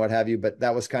weather and what have you, but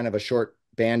that was kind of a short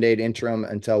Band-Aid interim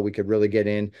until we could really get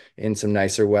in some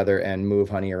nicer weather and move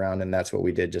honey around, and that's what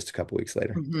we did just a couple weeks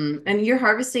later. And you're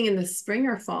harvesting in the spring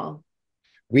or fall?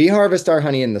 We harvest our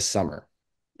honey in the summer.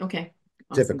 Okay.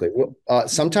 Awesome. Typically,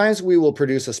 sometimes we will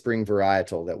produce a spring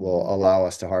varietal that will allow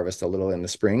us to harvest a little in the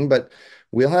spring, but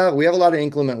we have a lot of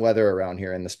inclement weather around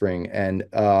here in the spring, and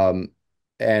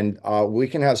we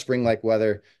can have spring-like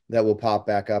weather that will pop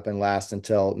back up and last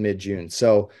until mid-June.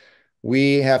 So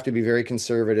we have to be very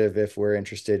conservative if we're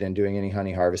interested in doing any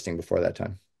honey harvesting before that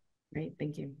time. Great.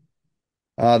 Thank you.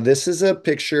 This is a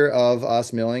picture of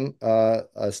us milling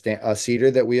a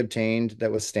cedar that we obtained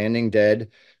that was standing dead.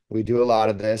 We do a lot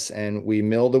of this, and we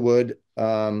mill the wood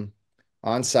on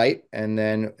site, and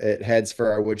then it heads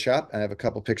for our wood shop. I have a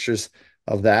couple pictures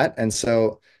of that. And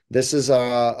so this is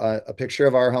a picture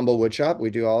of our humble wood shop.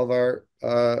 We do all of our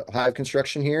hive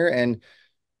construction here, and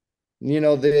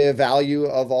the value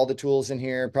of all the tools in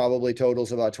here probably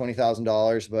totals about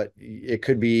 $20,000, but it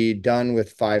could be done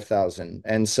with 5,000.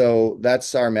 And so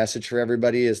that's our message for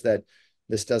everybody, is that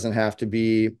this doesn't have to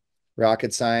be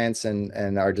rocket science,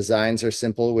 and our designs are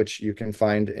simple, which you can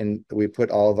find we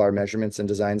put all of our measurements and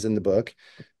designs in the book,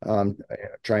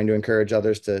 trying to encourage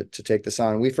others to take this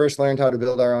on. We first learned how to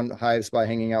build our own hives by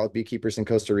hanging out with beekeepers in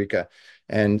Costa Rica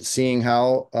and seeing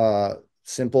how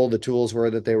simple the tools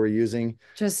were that they were using.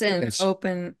 Just in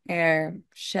open air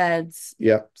sheds.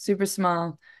 Yeah. Super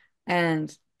small,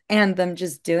 and them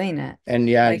just doing it. And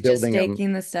yeah, like building just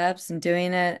taking the steps and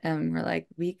doing it. And we're like,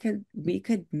 we could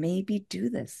maybe do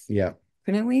this. Yeah.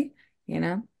 Couldn't we?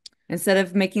 Instead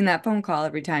of making that phone call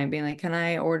every time, being like, can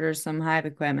I order some hive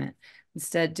equipment?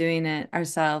 Instead, doing it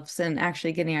ourselves and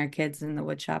actually getting our kids in the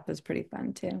wood shop is pretty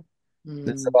fun too.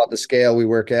 This is about the scale we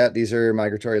work at. These are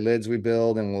migratory lids we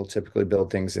build, and we'll typically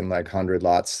build things in like 100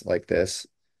 lots like this.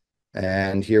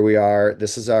 And here we are.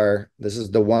 This is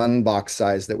the one box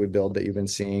size that we build that you've been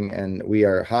seeing, and we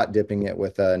are hot dipping it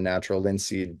with a natural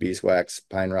linseed beeswax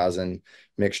pine rosin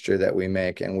mixture that we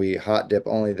make, and we hot dip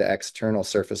only the external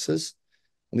surfaces,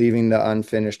 leaving the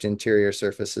unfinished interior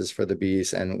surfaces for the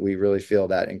bees. And we really feel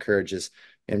that encourages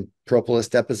in propolis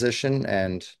deposition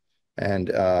and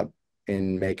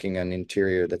in making an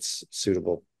interior that's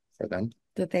suitable for them.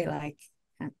 That they like.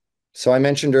 So I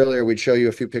mentioned earlier, we'd show you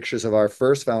a few pictures of our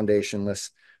first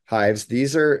foundationless hives.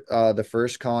 These are the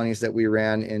first colonies that we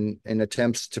ran in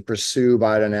attempts to pursue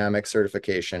biodynamic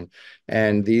certification.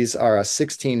 And these are a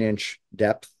 16-inch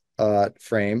depth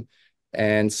frame.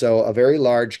 And so a very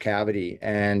large cavity,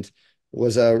 and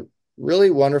was a really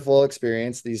wonderful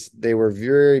experience. They were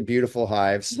very beautiful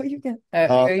hives. What you get?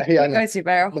 You guys see,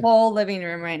 our whole living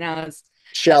room right now is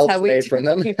shelves made from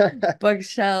them.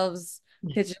 Bookshelves,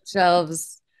 kitchen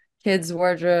shelves, kids'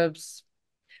 wardrobes.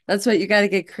 That's what you got to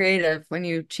get creative when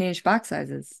you change box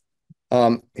sizes.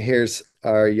 Here's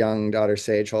our young daughter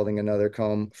Sage holding another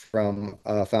comb from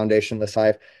foundationless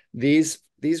hive.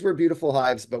 These were beautiful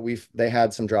hives, but they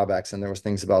had some drawbacks, and there was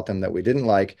things about them that we didn't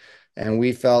like. And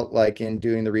we felt like in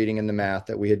doing the reading and the math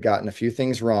that we had gotten a few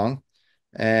things wrong.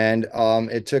 And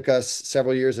it took us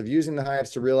several years of using the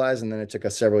hives to realize, and then it took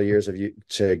us several years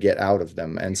to get out of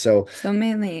them. And so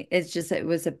mainly it's just, it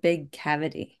was a big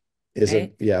cavity.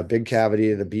 Big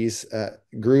cavity. The bees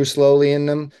grew slowly in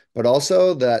them, but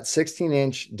also that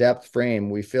 16-inch depth frame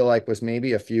we feel like was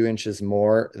maybe a few inches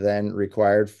more than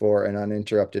required for an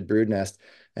uninterrupted brood nest,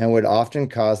 and would often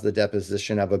cause the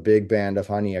deposition of a big band of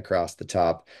honey across the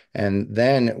top. And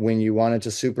then when you wanted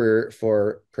to super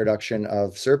for production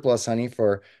of surplus honey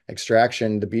for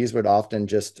extraction, the bees would often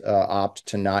just opt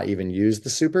to not even use the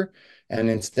super, and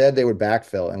instead they would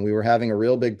backfill. And we were having a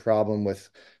real big problem with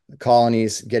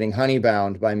colonies getting honey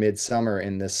bound by midsummer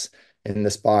in this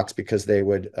box, because they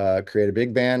would create a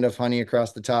big band of honey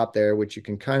across the top there, which you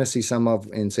can kind of see some of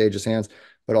in Sage's hands,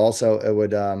 but also it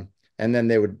would and then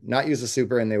they would not use the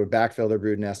super, and they would backfill their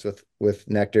brood nest with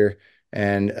nectar,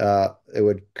 and it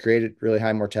would create really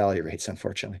high mortality rates,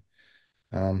 unfortunately.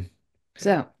 So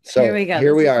here So we go.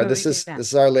 here This we is are. what we do now. This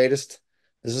is our latest.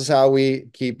 This is how we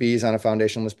keep bees on a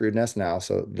foundationless brood nest now.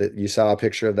 So that you saw a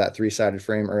picture of that three-sided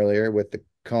frame earlier with the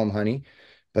comb honey,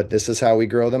 but this is how we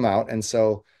grow them out. And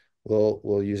so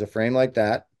we'll use a frame like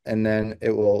that, and then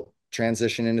it will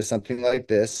transition into something like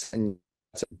this. And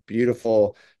it's a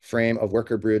beautiful frame of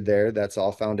worker brood there. That's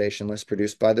all foundationless,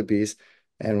 produced by the bees.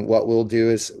 And what we'll do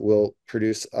is we'll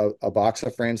produce a box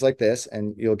of frames like this,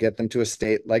 and you'll get them to a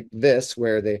state like this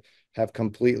where they have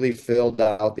completely filled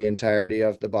out the entirety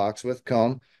of the box with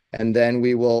comb. And then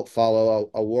we will follow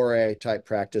a Warre type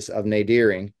practice of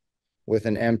nadiring with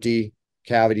an empty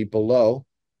cavity below,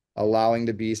 allowing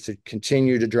the bees to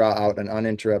continue to draw out an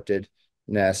uninterrupted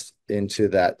nest into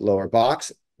that lower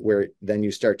box, where then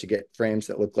you start to get frames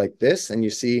that look like this. And you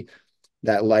see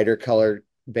that lighter colored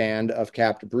band of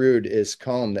capped brood is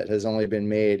comb that has only been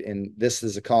made. And this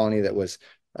is a colony that was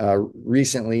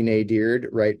recently nadired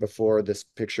right before this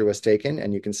picture was taken.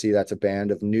 And you can see that's a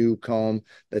band of new comb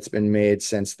that's been made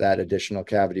since that additional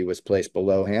cavity was placed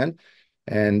below hand.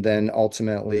 And then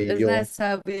ultimately Isn't that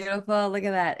so beautiful? Look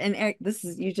at that. And Eric,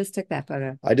 you just took that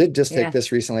photo. I did just take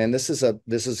this recently, and this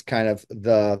is kind of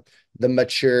the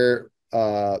mature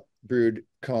brood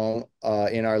comb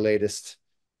in our latest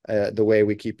the way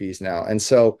we keep bees now. And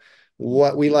so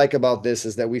what we like about this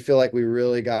is that we feel like we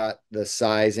really got the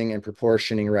sizing and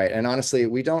proportioning right. And honestly,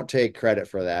 we don't take credit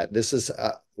for that. This is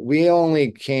we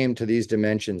only came to these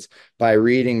dimensions by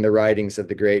reading the writings of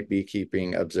the great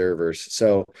beekeeping observers.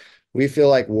 So we feel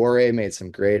like Warre made some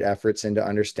great efforts into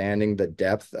understanding the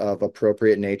depth of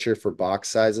appropriate nature for box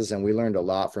sizes, and we learned a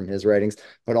lot from his writings.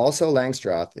 But also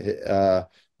Langstroth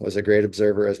was a great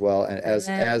observer as well, and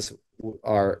as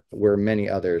were many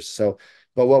others. So,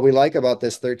 but what we like about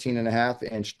this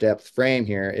 13.5-inch depth frame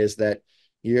here is that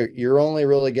you're only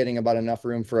really getting about enough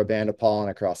room for a band of pollen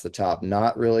across the top,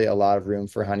 not really a lot of room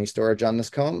for honey storage on this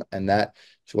comb. And that's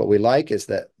what we like, is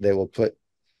that they will put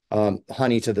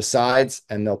honey to the sides,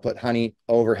 and they'll put honey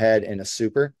overhead in a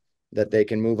super that they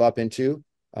can move up into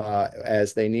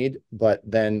as they need. But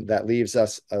then that leaves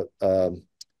us a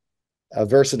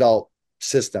versatile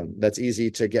system that's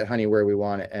easy to get honey where we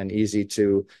want it, and easy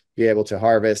to be able to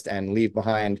harvest and leave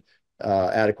behind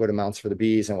adequate amounts for the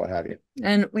bees and what have you.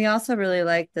 And we also really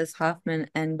like this Hoffman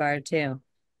end bar too.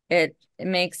 It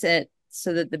makes it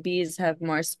so that the bees have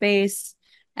more space,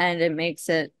 and it makes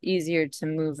it easier to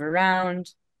move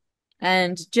around,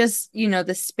 and just,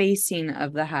 the spacing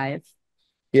of the hive.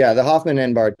 Yeah, the Hoffman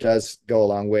end bar does go a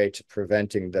long way to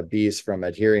preventing the bees from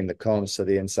adhering the combs to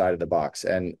the inside of the box.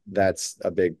 And that's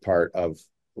a big part of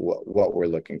what we're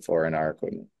looking for in our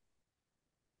equipment.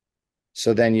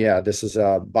 So then, yeah, this is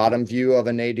a bottom view of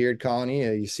a nadired colony.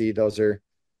 You see those are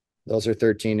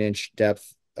 13-inch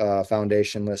depth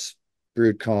foundationless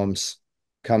brood combs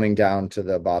coming down to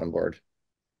the bottom board.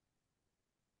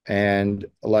 And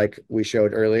like we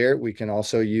showed earlier, we can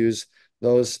also use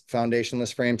those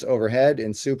foundationless frames overhead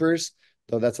in supers,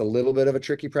 though that's a little bit of a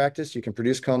tricky practice. You can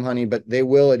produce comb honey, but they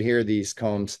will adhere these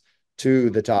combs to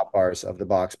the top bars of the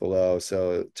box below.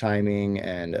 So timing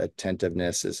and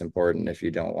attentiveness is important if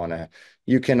you don't want to.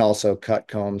 You can also cut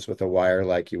combs with a wire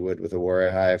like you would with a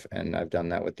Warre hive, and I've done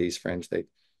that with these frames. They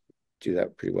do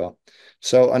that pretty well.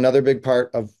 So another big part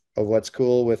of what's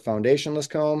cool with foundationless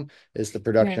comb is the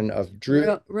production of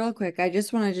droop. Real quick, I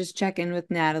just want to just check in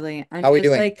with Natalie. How are we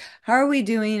doing? Like, how are we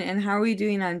doing, and how are we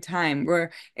doing on time?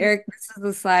 Eric, this is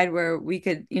the slide where we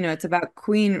could, it's about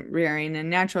queen rearing and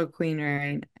natural queen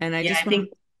rearing. And I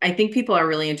think people are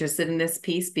really interested in this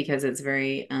piece because it's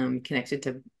very connected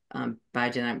to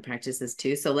biodynamic practices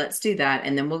too. So let's do that,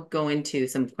 and then we'll go into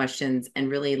some questions and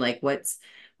really like what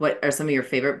are some of your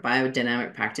favorite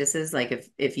biodynamic practices? Like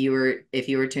if you were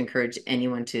to encourage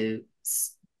anyone to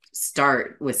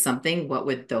start with something, what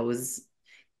would those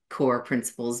core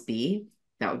principles be?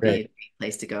 That would be a great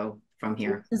place to go from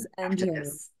here after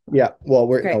this. Yeah, well,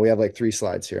 we have like 3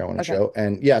 slides here I want to show.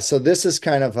 And yeah, so this is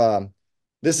kind of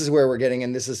this is where we're getting,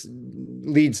 and this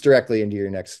leads directly into your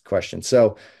next question.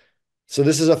 So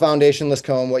this is a foundationless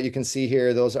comb. What you can see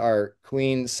here, those are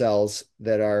queen cells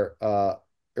that are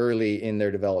early in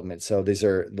their development. So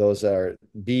those are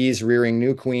bees rearing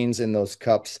new queens in those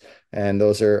cups, and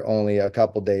those are only a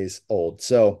couple days old.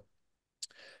 So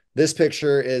this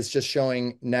picture is just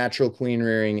showing natural queen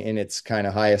rearing in its kind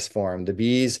of highest form. The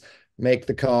bees make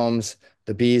the combs,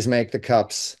 the bees make the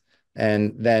cups,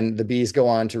 and then the bees go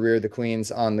on to rear the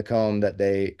queens on the comb that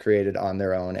they created on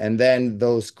their own. And then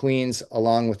those queens,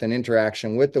 along with an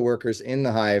interaction with the workers in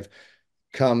the hive,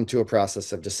 come to a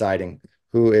process of deciding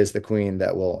who is the queen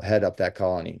that will head up that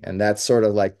colony. And that's sort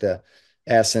of like the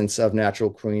essence of natural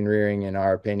queen rearing, in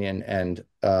our opinion, and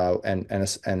in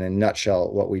a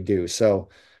nutshell, what we do. So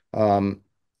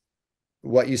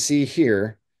what you see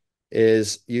here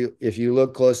is if you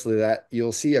look closely, that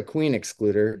you'll see a queen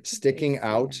excluder sticking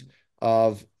out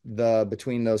of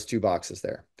between those two boxes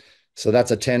there. So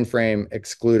that's a 10 frame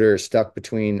excluder stuck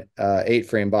between 8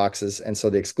 frame boxes. And so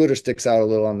the excluder sticks out a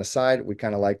little on the side. We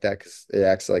kind of like that because it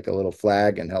acts like a little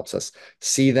flag and helps us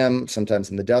see them sometimes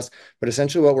in the dust. But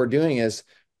essentially what we're doing is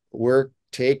we're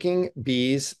taking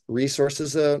bees,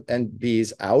 resources and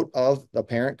bees out of the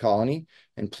parent colony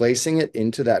and placing it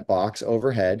into that box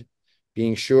overhead,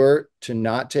 being sure to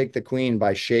not take the queen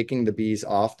by shaking the bees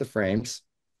off the frames.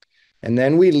 And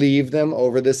then we leave them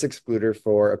over this excluder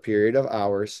for a period of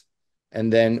hours.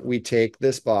 And then we take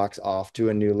this box off to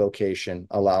a new location,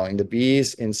 allowing the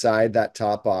bees inside that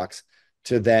top box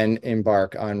to then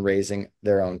embark on raising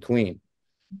their own queen.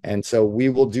 And so we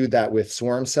will do that with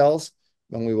swarm cells,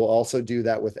 and we will also do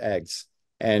that with eggs.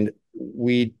 And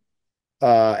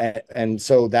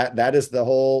so that is the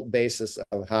whole basis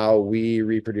of how we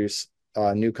reproduce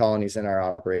new colonies in our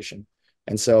operation.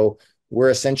 And so we're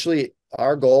essentially,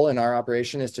 our goal in our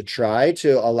operation is to try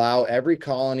to allow every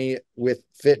colony with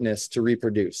fitness to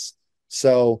reproduce.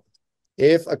 So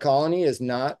if a colony is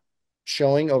not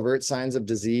showing overt signs of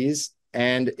disease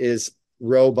and is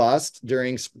robust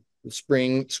during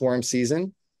spring swarm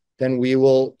season, then we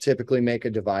will typically make a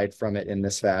divide from it in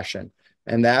this fashion.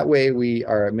 And that way we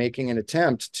are making an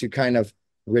attempt to kind of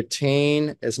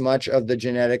retain as much of the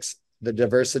genetics, the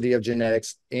diversity of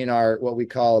genetics in our, what we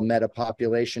call a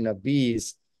metapopulation of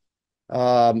bees,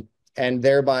 and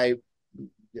thereby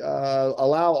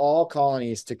allow all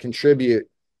colonies to contribute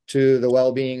to the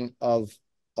well-being of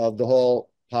the whole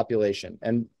population.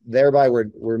 And thereby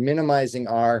we're minimizing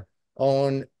our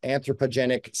own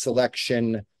anthropogenic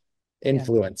selection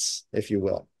influence, if you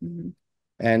will. Mm-hmm.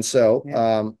 And so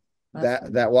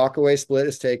that walkaway split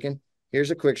is taken.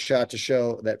 Here's a quick shot to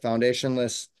show that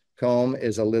foundationless comb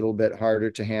is a little bit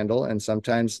harder to handle, and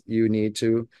sometimes you need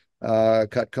to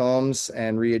cut combs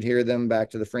and re-adhere them back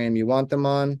to the frame you want them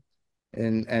on.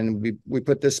 And we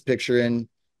put this picture in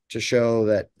to show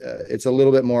that it's a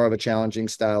little bit more of a challenging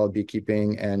style of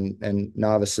beekeeping, and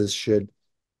novices should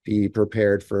be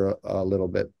prepared for a little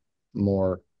bit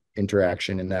more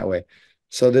interaction in that way.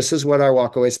 So this is what our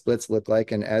walkaway splits look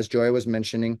like. And as Joy was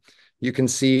mentioning, you can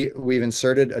see we've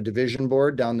inserted a division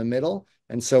board down the middle.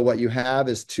 And so what you have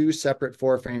is 2 separate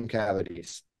 4-frame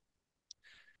cavities.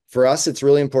 For us, it's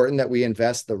really important that we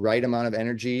invest the right amount of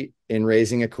energy in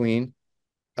raising a queen,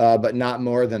 but not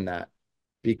more than that,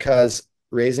 because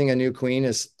raising a new queen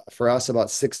is, for us, about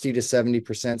 60 to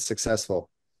 70% successful.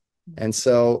 And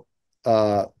so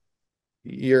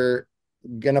you're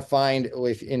going to find,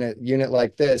 if in a unit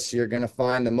like this, you're going to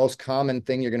find the most common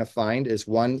thing you're going to find is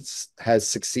one has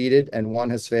succeeded and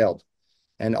one has failed.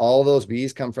 And all those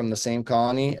bees come from the same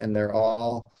colony, and they're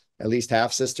all at least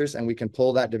half sisters. And we can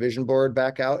pull that division board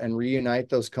back out and reunite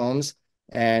those combs.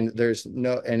 And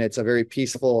it's a very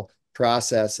peaceful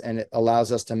process, and it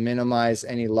allows us to minimize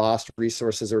any lost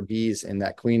resources or bees in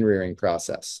that queen rearing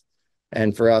process.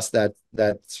 And for us,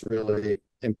 that's really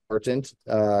important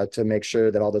to make sure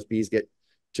that all those bees get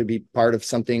to be part of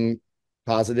something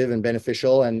positive and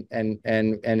beneficial, and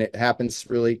it happens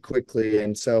really quickly.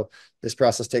 And so this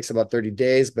process takes about 30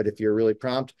 days, but if you're really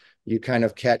prompt, you kind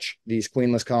of catch these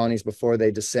queenless colonies before they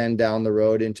descend down the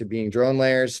road into being drone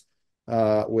layers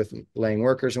with laying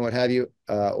workers and what have you,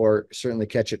 or certainly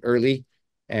catch it early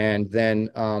and then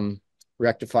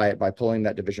rectify it by pulling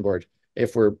that division board.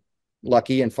 If we're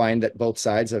lucky and find that both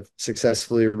sides have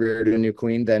successfully reared a new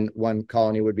queen, then one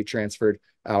colony would be transferred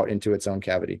out into its own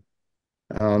cavity.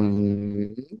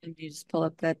 And you just pull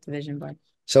up that division board.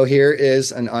 So here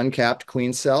is an uncapped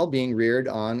queen cell being reared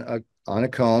on a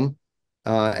comb,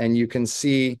 and you can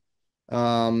see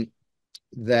that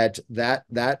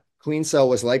queen cell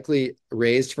was likely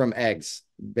raised from eggs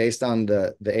based on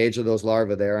the age of those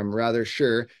larvae there. I'm rather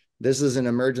sure this is an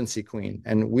emergency queen,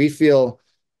 and we feel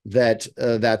that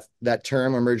that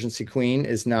term emergency queen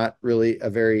is not really a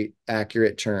very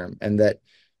accurate term, and that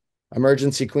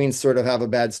emergency queens sort of have a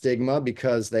bad stigma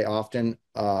because they often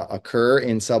occur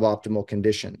in suboptimal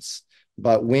conditions.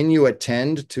 But when you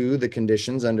attend to the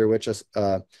conditions under which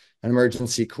an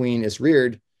emergency queen is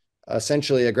reared,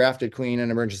 essentially a grafted queen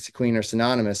and emergency queen are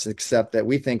synonymous, except that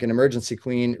we think an emergency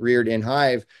queen reared in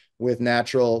hive with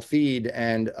natural feed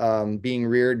and being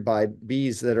reared by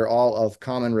bees that are all of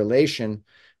common relation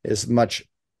is much,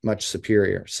 much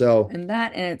superior. So, and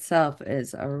that in itself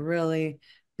is a really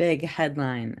big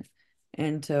headline.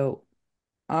 into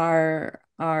our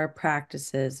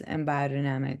practices and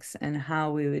biodynamics and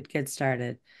how we would get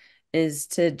started is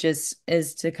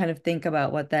to kind of think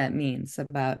about what that means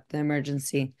about the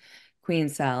emergency queen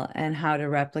cell and how to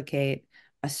replicate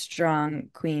a strong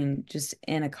queen just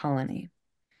in a colony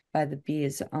by the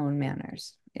bee's own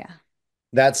manners. Yeah.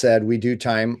 That said, we do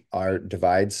time our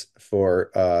divides for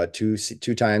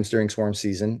two times during swarm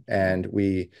season, and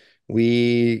we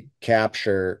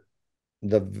capture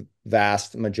the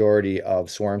vast majority of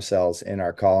swarm cells in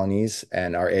our colonies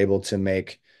and are able to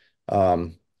make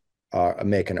an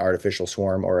artificial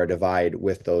swarm or a divide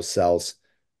with those cells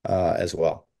as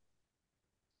well.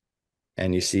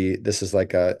 And you see, this is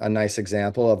like a nice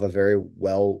example of a very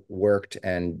well worked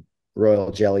and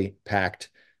royal jelly packed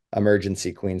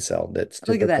emergency queen cell that's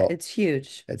typical. Look at that. It's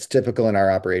huge. It's typical in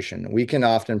our operation. We can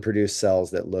often produce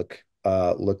cells that look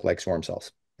like swarm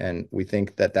cells. And we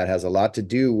think that that has a lot to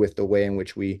do with the way in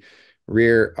which we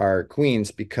rear our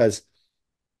queens, because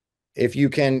if you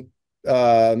can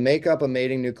make up a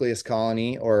mating nucleus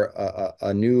colony or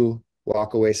a new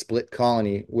walkaway split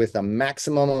colony with a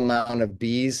maximum amount of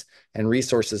bees and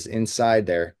resources inside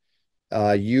there,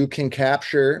 you can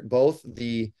capture both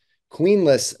the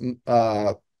queenless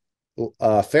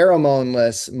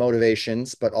pheromone-less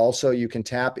motivations, but also you can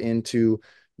tap into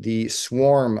the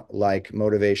swarm-like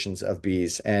motivations of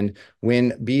bees. And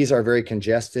when bees are very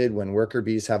congested, when worker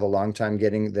bees have a long time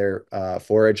getting their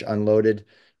forage unloaded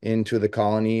into the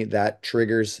colony, that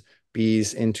triggers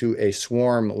bees into a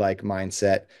swarm-like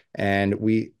mindset. And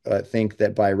we think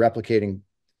that by replicating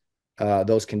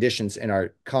those conditions in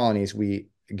our colonies, we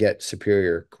get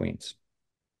superior queens.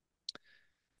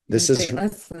 This is,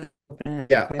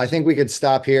 yeah, I think we could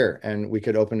stop here and we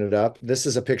could open it up. This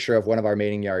is a picture of one of our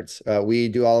mating yards. We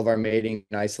do all of our mating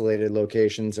in isolated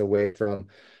locations away from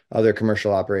other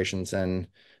commercial operations and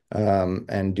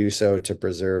do so to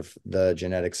preserve the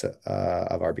genetics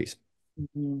of our bees.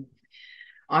 Mm-hmm.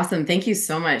 Awesome. Thank you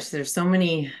so much. There's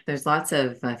lots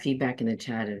of feedback in the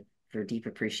chat for deep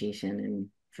appreciation and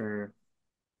for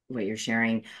what you're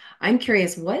sharing. I'm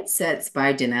curious, what sets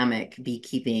biodynamic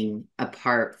beekeeping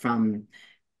apart from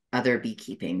other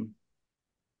beekeeping?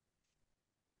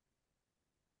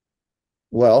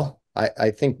 Well,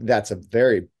 I think that's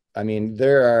there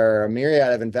are a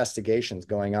myriad of investigations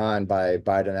going on by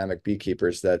biodynamic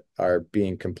beekeepers that are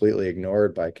being completely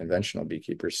ignored by conventional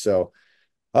beekeepers. So,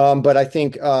 but I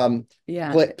think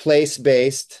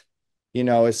place-based,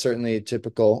 is certainly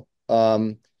typical.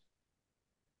 And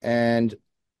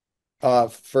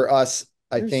for us,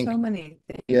 there's so many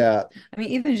things. Yeah. I mean,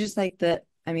 even just like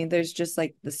there's just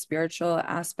like the spiritual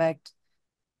aspect,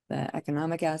 the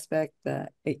economic aspect, the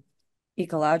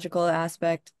ecological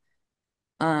aspect,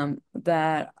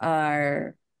 that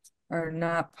are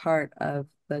not part of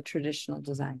the traditional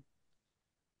design.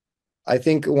 I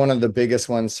think one of the biggest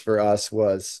ones for us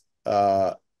was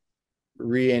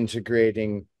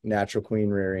reintegrating natural queen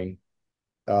rearing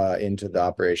into the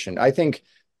operation. I think,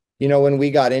 when we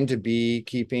got into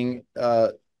beekeeping,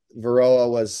 Varroa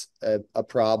was a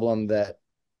problem that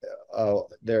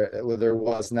there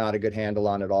was not a good handle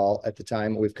on at all at the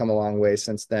time. We've come a long way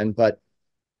since then, but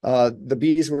the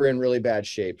bees were in really bad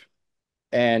shape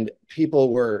and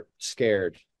people were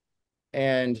scared.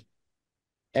 And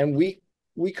we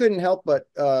couldn't help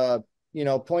but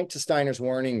point to Steiner's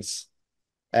warnings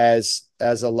as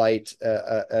a light,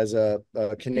 as a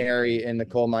canary in the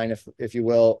coal mine, if you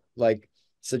will, like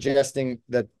suggesting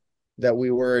that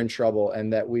we were in trouble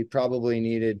and that we probably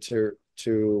needed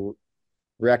to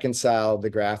reconcile the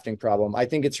grafting problem. I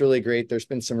think it's really great. There's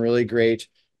been some really great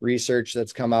research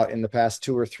that's come out in the past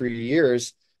 2 or 3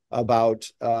 years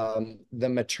about the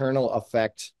maternal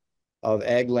effect of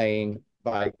egg laying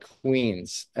by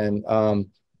queens. And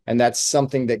that's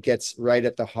something that gets right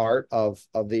at the heart of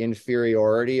the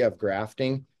inferiority of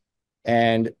grafting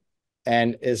and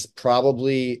is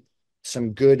probably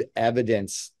some good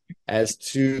evidence as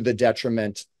to the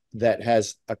detriment that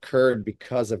has occurred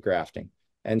because of grafting.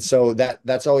 And so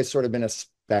that's always sort of been a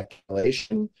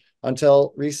speculation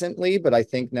until recently, but I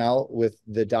think now with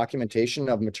the documentation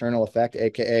of maternal effect,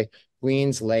 aka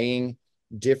queens laying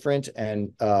different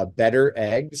and better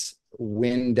eggs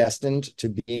when destined to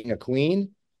being a queen,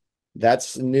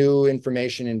 that's new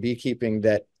information in beekeeping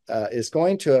that is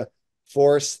going to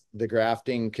force the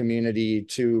grafting community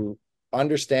to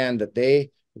understand that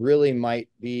they really might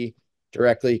be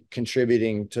directly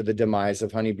contributing to the demise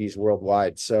of honeybees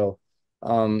worldwide. So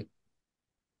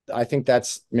I think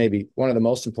that's maybe one of the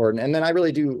most important. And then I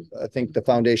really do think the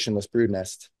foundationless brood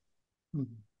nest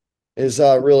is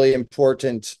really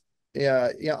important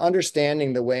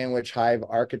understanding the way in which hive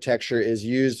architecture is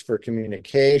used for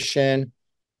communication,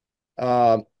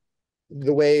 um,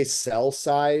 the way cell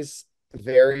size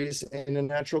varies in a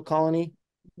natural colony,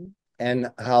 and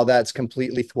how that's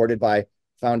completely thwarted by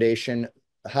foundation,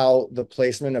 how the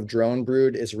placement of drone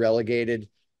brood is relegated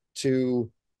to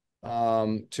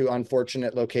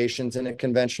unfortunate locations in a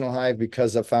conventional hive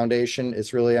because of foundation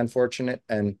is really unfortunate.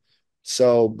 And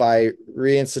so by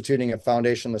reinstituting a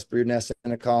foundationless brood nest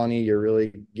in a colony, you're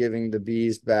really giving the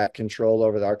bees back control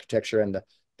over the architecture and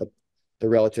the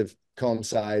relative comb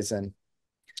size and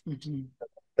the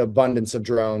abundance of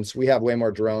drones. We have way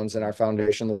more drones in our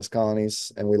foundationless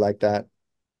colonies, and we like that.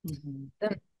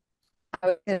 I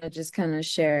was gonna just kind of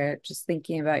share, just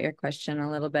thinking about your question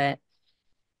a little bit,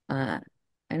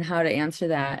 and how to answer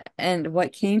that. And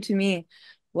what came to me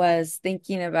was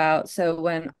thinking about, so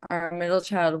when our middle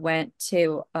child went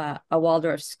to a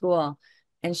Waldorf school,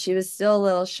 and she was still a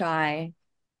little shy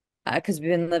because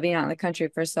we've been living out in the country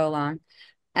for so long.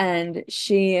 And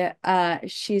she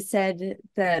said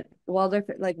that Waldorf,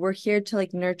 like, we're here to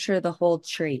like nurture the whole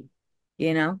tree,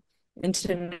 you know, and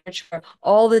to nurture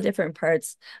all the different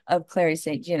parts of Clary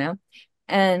Sage, you know.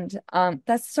 And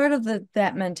that's sort of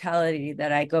that mentality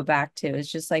that I go back to.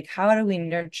 It's just like, how do we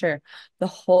nurture the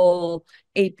whole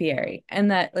apiary?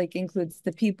 And that like includes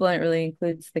the people, and it really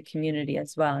includes the community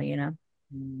as well, you know.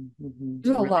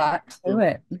 There's a lot to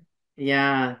it.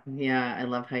 Yeah, yeah, I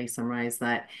love how you summarize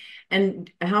that.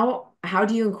 And how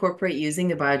do you incorporate using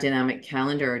the biodynamic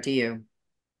calendar, or do you?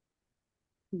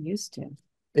 We used to.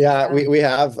 Yeah, we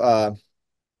have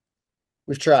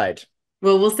we've tried.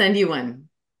 Well, we'll send you one.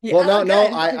 Well, no, no,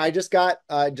 good. I just got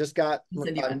We'll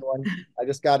send you a new one. one. I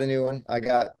just got a new one. I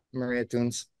got Maria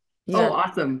Tunes. Oh, Yeah.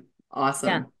 awesome. Yeah.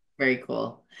 Awesome. Very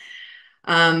cool.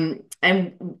 And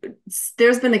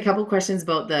there's been a couple questions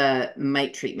about the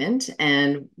mite treatment,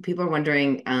 and people are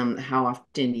wondering how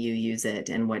often you use it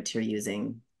and what you're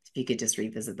using. If you could just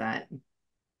revisit that.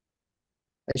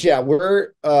 Yeah,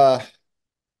 we're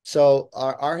so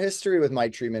our history with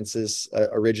mite treatments is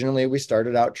originally we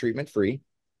started out treatment free,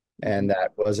 and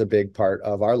that was a big part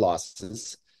of our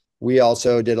losses. We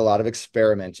also did a lot of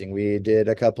experimenting. We did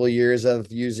a couple of years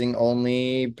of using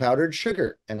only powdered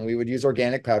sugar, and we would use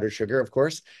organic powdered sugar, of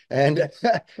course. And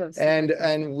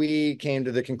and we came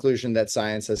to the conclusion that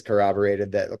science has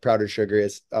corroborated that powdered sugar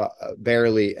is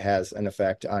barely has an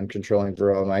effect on controlling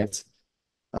varroa mites.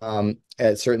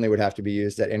 It certainly would have to be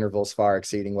used at intervals far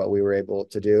exceeding what we were able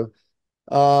to do.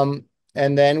 And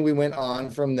then we went on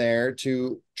from there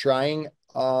to trying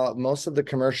most of the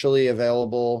commercially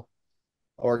available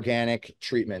organic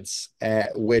treatments,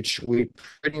 which we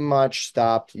pretty much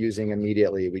stopped using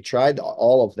immediately. We tried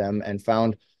all of them and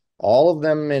found all of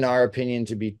them, in our opinion,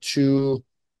 to be too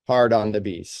hard on the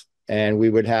bees. And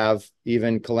we would have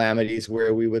even calamities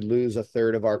where we would lose a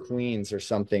third of our queens or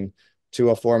something to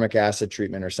a formic acid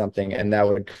treatment or something. And that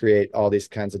would create all these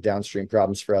kinds of downstream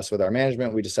problems for us with our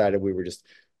management. We decided we were just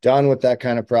done with that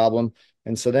kind of problem.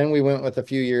 And so then we went with a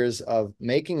few years of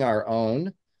making our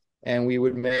own, and we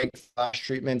would make flash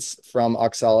treatments from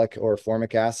oxalic or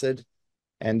formic acid.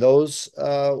 And those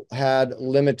had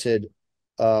limited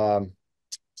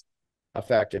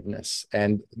effectiveness,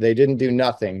 and they didn't do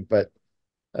nothing, but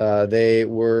they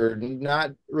were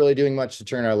not really doing much to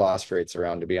turn our loss rates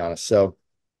around, to be honest. So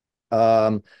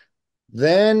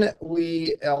then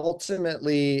we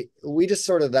ultimately, we just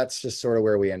sort of, that's just sort of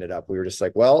where we ended up. We were just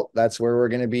like, well, that's where we're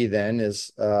going to be then,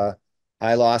 is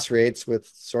high loss rates with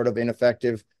sort of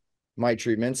ineffective mite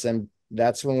treatments. And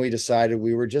that's when we decided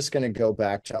we were just going to go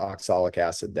back to oxalic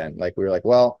acid then. Like we were like,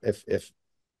 well, if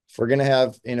we're going to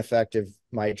have ineffective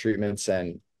mite treatments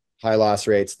and high loss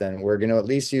rates, then we're going to at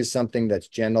least use something that's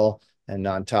gentle and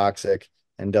non-toxic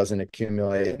and doesn't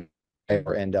accumulate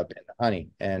or end up in the honey.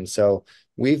 And so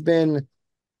we've been,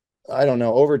 I don't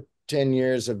know, over 10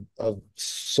 years of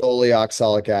solely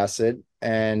oxalic acid,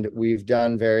 and we've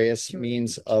done various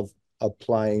means of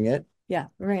applying it. Yeah,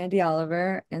 Randy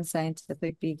Oliver and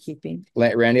Scientific Beekeeping.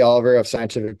 Randy Oliver of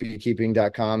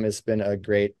scientificbeekeeping.com has been a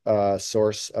great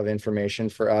source of information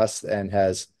for us and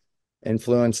has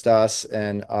influenced us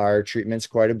and our treatments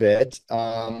quite a bit.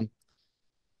 And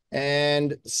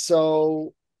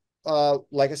so,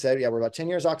 like I said, yeah, we're about 10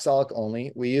 years oxalic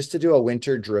only. We used to do a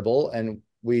winter dribble, and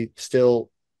we still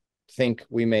think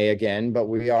we may again, but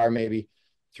we are maybe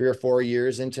 3 or 4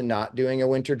 years into not doing a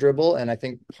winter dribble. And I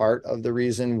think part of the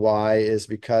reason why is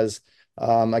because,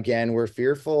 again, we're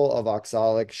fearful of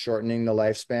oxalic shortening the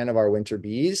lifespan of our winter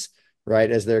bees,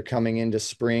 right? As they're coming into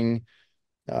spring,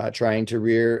 trying to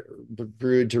rear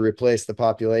brood to replace the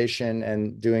population,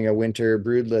 and doing a winter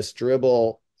broodless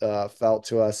dribble felt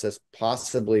to us as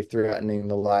possibly threatening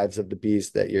the lives of the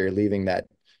bees that you're leaving that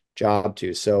job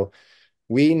to. So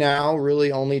we now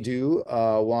really only do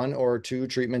one or two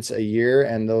treatments a year,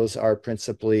 and those are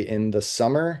principally in the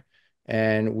summer.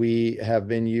 And we have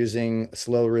been using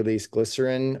slow release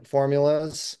glycerin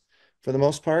formulas for the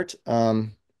most part.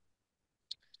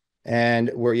 And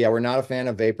we're not a fan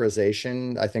of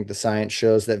vaporization. I think the science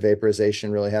shows that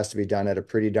vaporization really has to be done at a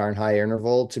pretty darn high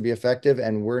interval to be effective.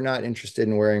 And we're not interested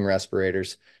in wearing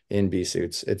respirators in bee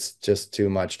suits. It's just too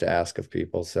much to ask of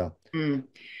people. So,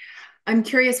 I'm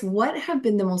curious, what have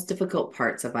been the most difficult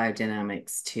parts of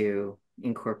biodynamics to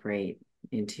incorporate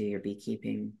into your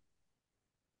beekeeping?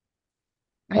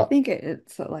 I think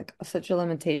it's like such a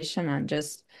limitation on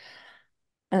just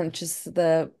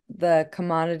the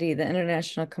commodity, the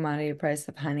international commodity price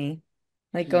of honey.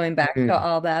 Like going back to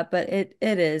all that, but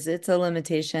it's a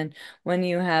limitation when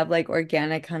you have like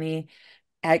organic honey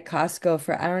at Costco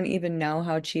for I don't even know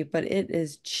how cheap, but it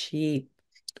is cheap.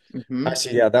 I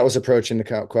see. Yeah, that was approaching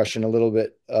the question a little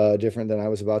bit different than I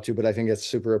was about to, but I think it's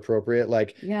super appropriate.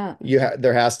 Like Yeah.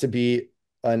 there has to be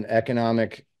an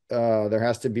economic there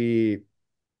has to be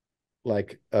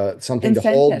like something to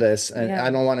hold Incentive. this. And Yeah.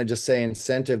 I don't want to just say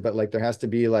incentive, but like there has to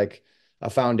be like a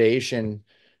foundation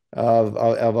of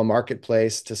a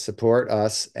marketplace to support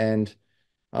us. And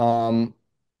um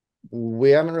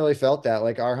we haven't really felt that.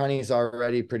 Like our honey is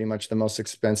already pretty much the most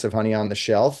expensive honey on the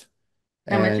shelf.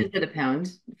 How much And is it a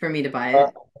pound for me to buy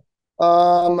it?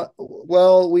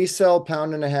 well, we sell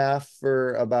pound and a half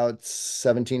for about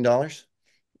 $17,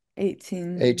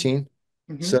 18. 18.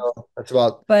 So Hmm. that's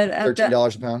about But at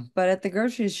 $13 a pound. the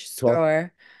grocery 12.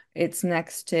 store, it's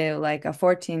next to like a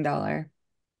 $14,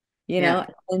 Yeah,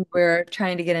 and we're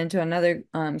trying to get into another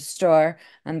store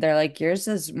and they're like, yours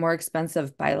is more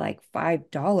expensive by like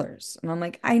 $5. And I'm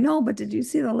like, I know, but did you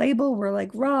see the label? We're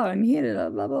like raw and heated, blah,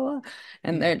 blah, blah.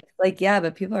 And they're like, yeah,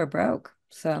 but people are broke.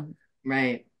 So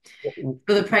right.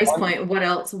 For the price point, what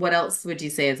else would you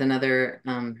say is another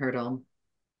hurdle?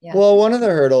 yeah. Well, one of the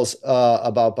hurdles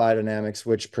about biodynamics,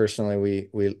 which personally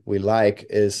we like,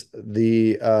 is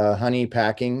the honey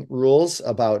packing rules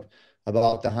about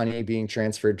the honey being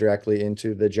transferred directly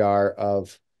into the jar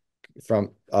of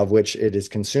which it is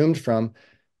consumed from.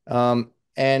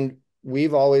 And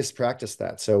we've always practiced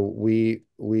that. So we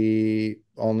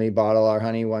only bottle our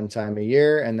honey one time a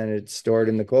year, and then it's stored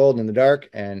in the cold in the dark,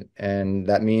 and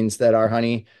that means that our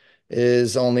honey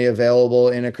is only available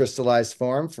in a crystallized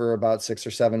form for about 6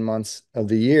 or 7 months of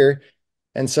the year.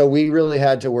 And so we really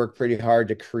had to work pretty hard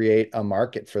to create a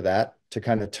market for that, to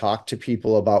kind of talk to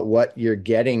people about what you're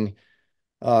getting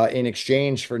in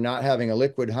exchange for not having a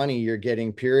liquid honey. You're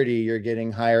getting purity, you're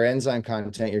getting higher enzyme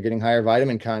content, you're getting higher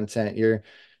vitamin content,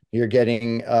 you're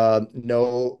getting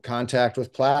no contact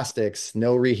with plastics,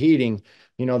 no reheating.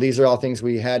 These are all things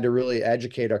we had to really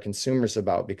educate our consumers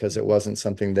about because it wasn't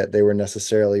something that they were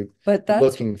necessarily But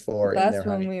looking for in their that's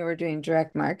when honey. we were doing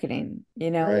direct marketing,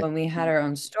 Right. when we had our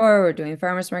own store, we're doing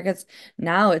farmers markets.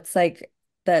 Now it's like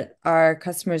that our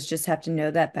customers just have to know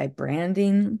that by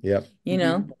branding, Yep. you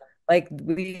know, like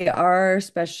we are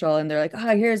special and they're like,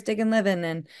 oh, here's Diggin Livin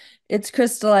and it's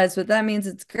crystallized, but that means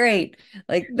it's great.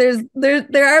 Like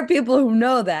there are people who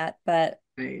know that, but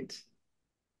Right.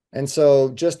 And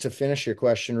so just to finish your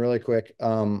question really quick,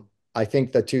 I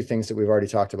think the two things that we've already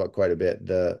talked about quite a bit,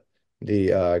 the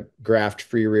graft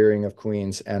free rearing of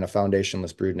queens and a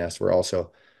foundationless brood nest were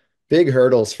also big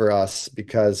hurdles for us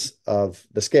because of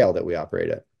the scale that we operate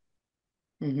at.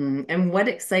 And what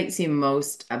excites you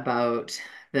most about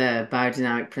the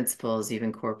biodynamic principles you've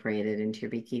incorporated into your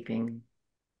beekeeping?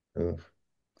 Ugh.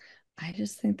 I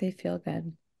just think they feel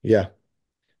good. Yeah.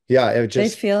 Yeah. It They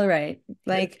just, feel right.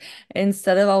 Like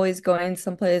instead of always going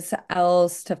someplace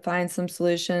else to find some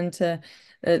solution to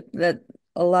that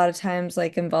a lot of times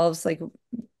like involves like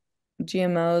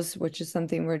GMOs, which is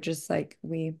something we're just like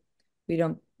we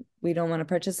don't we don't want to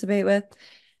participate with.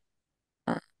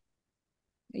 Uh,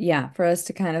 yeah, for us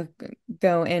to kind of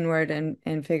go inward and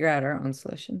figure out our own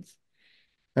solutions.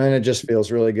 and it just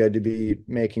feels really good to be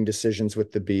making decisions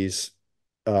with the bees'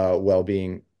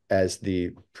 well-being as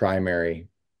the primary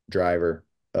driver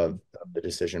of the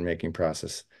decision-making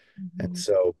process. And Mhm.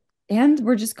 so, And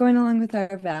we're just going along with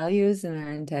our values and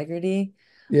our integrity.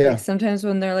 Like yeah, sometimes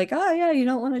when they're like, oh yeah, you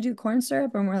don't want to do corn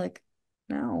syrup, and we're like,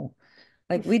 no.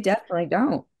 Like we definitely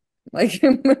don't. Like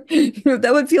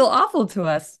that would feel awful to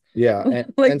us. yeah.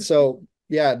 And Like, and so,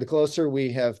 yeah, the closer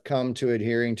we have come to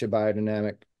adhering to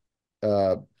biodynamic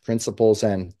principles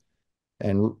and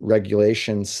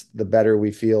regulations, the better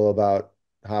we feel about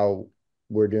how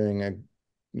we're doing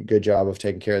a good job of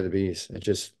taking care of the bees.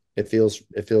 It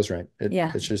feels right.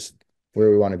 yeah. It's just where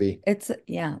we want to be. It's,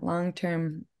 yeah,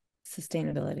 long-term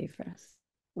sustainability for us.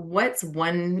 What's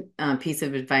one piece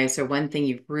of advice or one thing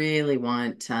you really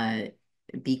want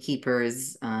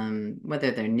beekeepers,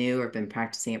 whether they're new or been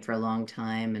practicing it for a long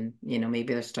time, and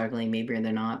maybe they're struggling, maybe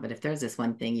they're not, but if there's this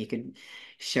one thing you could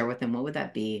share with them, what would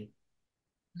that be?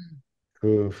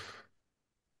 Oof.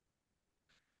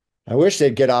 I wish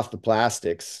they'd get off the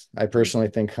plastics. I personally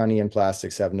think honey and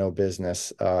plastics have no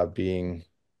business being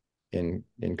in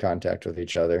contact with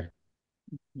each other.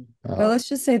 But let's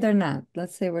just say they're not.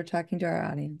 Let's say we're talking to our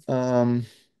audience.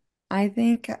 I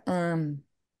think, well,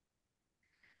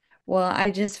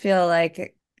 I just feel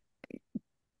like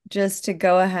just to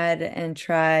go ahead and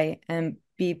try and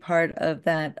be part of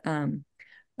that,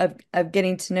 of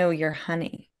getting to know your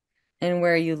honey and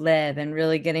where you live, and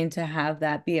really getting to have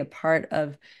that be a part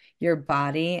of your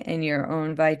body and your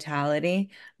own vitality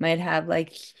might have like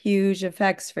huge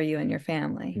effects for you and your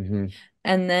family. Mm-hmm.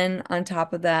 And then on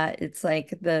top of that, it's like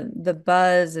the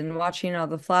buzz and watching all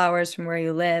the flowers from where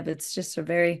you live. It's just a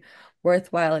very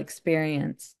worthwhile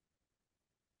experience.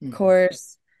 Of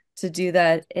course, to do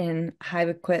that in hive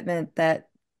equipment that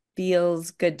feels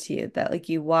good to you, that like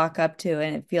you walk up to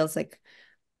and it feels like,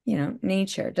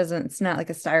 nature. It's not like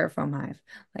a styrofoam hive.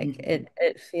 Like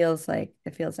it feels like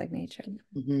nature.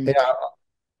 Yeah,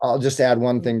 I'll just add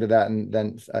one thing to that, and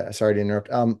then sorry to interrupt.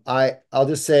 I'll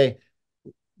just say,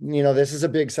 this is a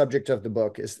big subject of the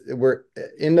book.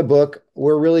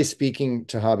 We're really speaking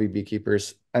to hobby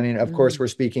beekeepers. I mean, of course, we're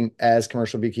speaking as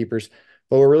commercial beekeepers,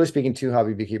 but we're really speaking to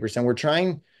hobby beekeepers, and we're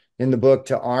trying in the book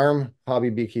to arm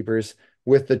hobby beekeepers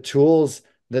with the tools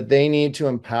that they need to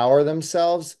empower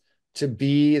themselves to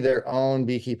be their own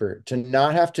beekeeper, to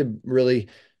not have to really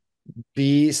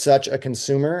be such a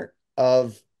consumer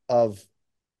of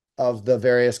the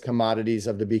various commodities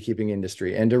of the beekeeping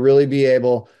industry, and to really be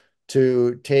able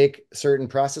to take certain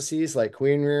processes like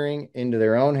queen rearing into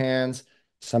their own hands,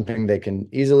 something they can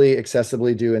easily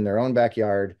accessibly do in their own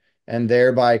backyard, and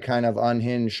thereby kind of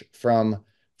unhinge from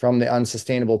the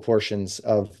unsustainable portions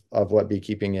of what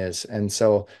beekeeping is. And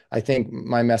so I think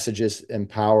my message is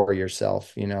empower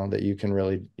yourself, that you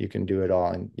can do it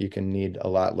all, and you can need a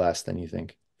lot less than you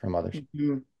think from others.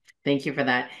 Thank you for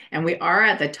that. And we are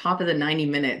at the top of the 90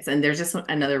 minutes, and there's just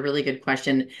another really good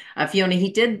question. Fiona,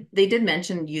 they did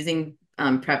mention using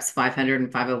Preps 500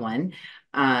 and 501.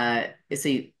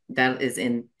 So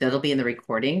that'll be in the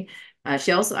recording.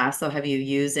 She also asked, though, have you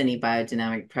used any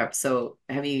biodynamic preps? So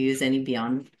have you used any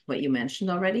beyond what you mentioned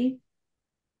already?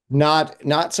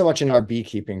 Not so much in our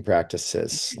beekeeping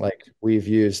practices. Like we've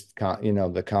used,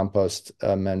 the compost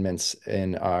amendments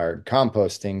in our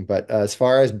composting, but as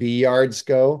far as bee yards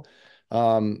go,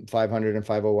 500 and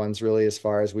 501s really as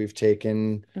far as we've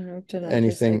taken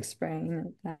anything. Like spraying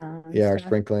it down. Yeah, or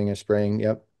sprinkling or spraying.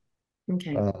 Yep.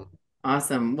 Okay.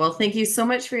 Awesome. Well, thank you so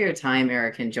much for your time,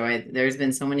 Eric and Joy. There's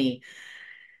been so many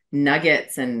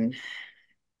nuggets and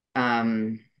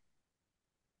so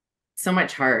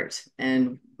much heart.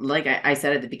 And like I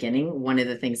said at the beginning, one of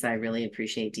the things that I really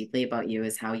appreciate deeply about you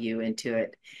is how you into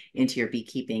your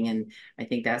beekeeping. And I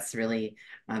think that's really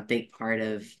a big part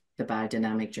of the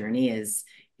biodynamic journey is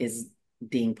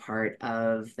being part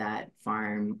of that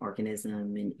farm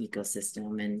organism and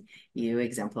ecosystem. And you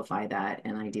exemplify that.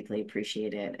 And I deeply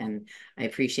appreciate it. And I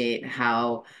appreciate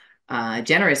how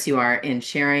generous you are in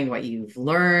sharing what you've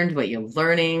learned, what you're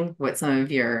learning, what some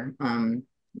of your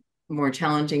more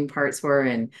challenging parts were,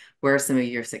 and where some of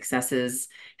your successes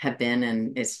have been.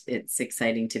 And it's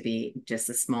exciting to be just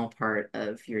a small part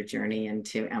of your journey and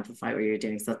to amplify what you're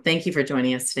doing. So thank you for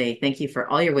joining us today. Thank you for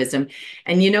all your wisdom.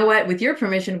 And you know what, with your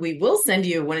permission, we will send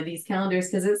you one of these calendars,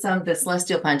 because it's the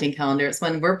Celestial Planting Calendar. It's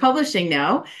one we're publishing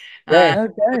now.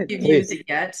 If you've used it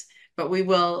yet, but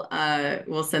we'll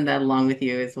send that along with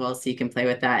you as well, so you can play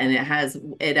with that. And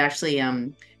it actually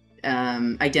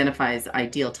identifies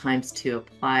ideal times to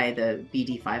apply the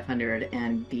BD 500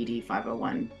 and BD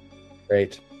 501.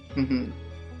 Great.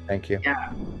 Thank you.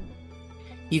 Yeah.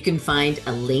 You can find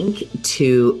a link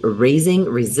to Raising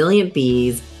Resilient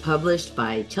Bees, published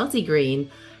by Chelsea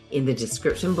Green, in the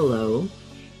description below.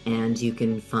 And you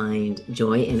can find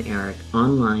Joy and Eric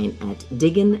online at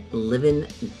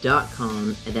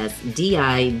digginlivin.com. That's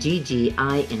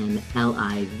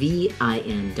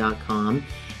DIGGINLIVIN.com.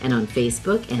 And on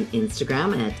Facebook and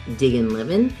Instagram at Diggin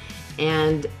Livin,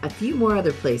 and a few more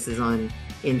other places on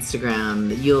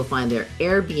Instagram. You'll find their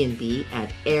Airbnb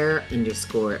at air_b_n_b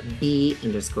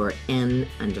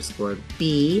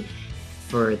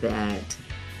for that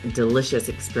delicious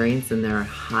experience in their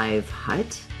hive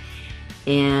hut.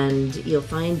 And you'll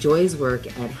find Joy's work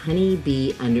at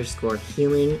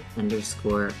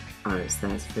honeybee_healing_ours.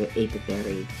 That's for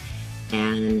apiary.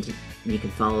 And you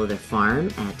can follow their farm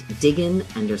at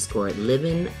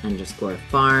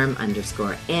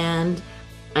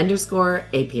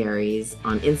diggin_livin_farm_and_apiaries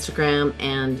on Instagram,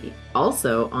 and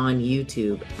also on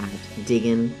YouTube at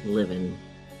Diggin Livin.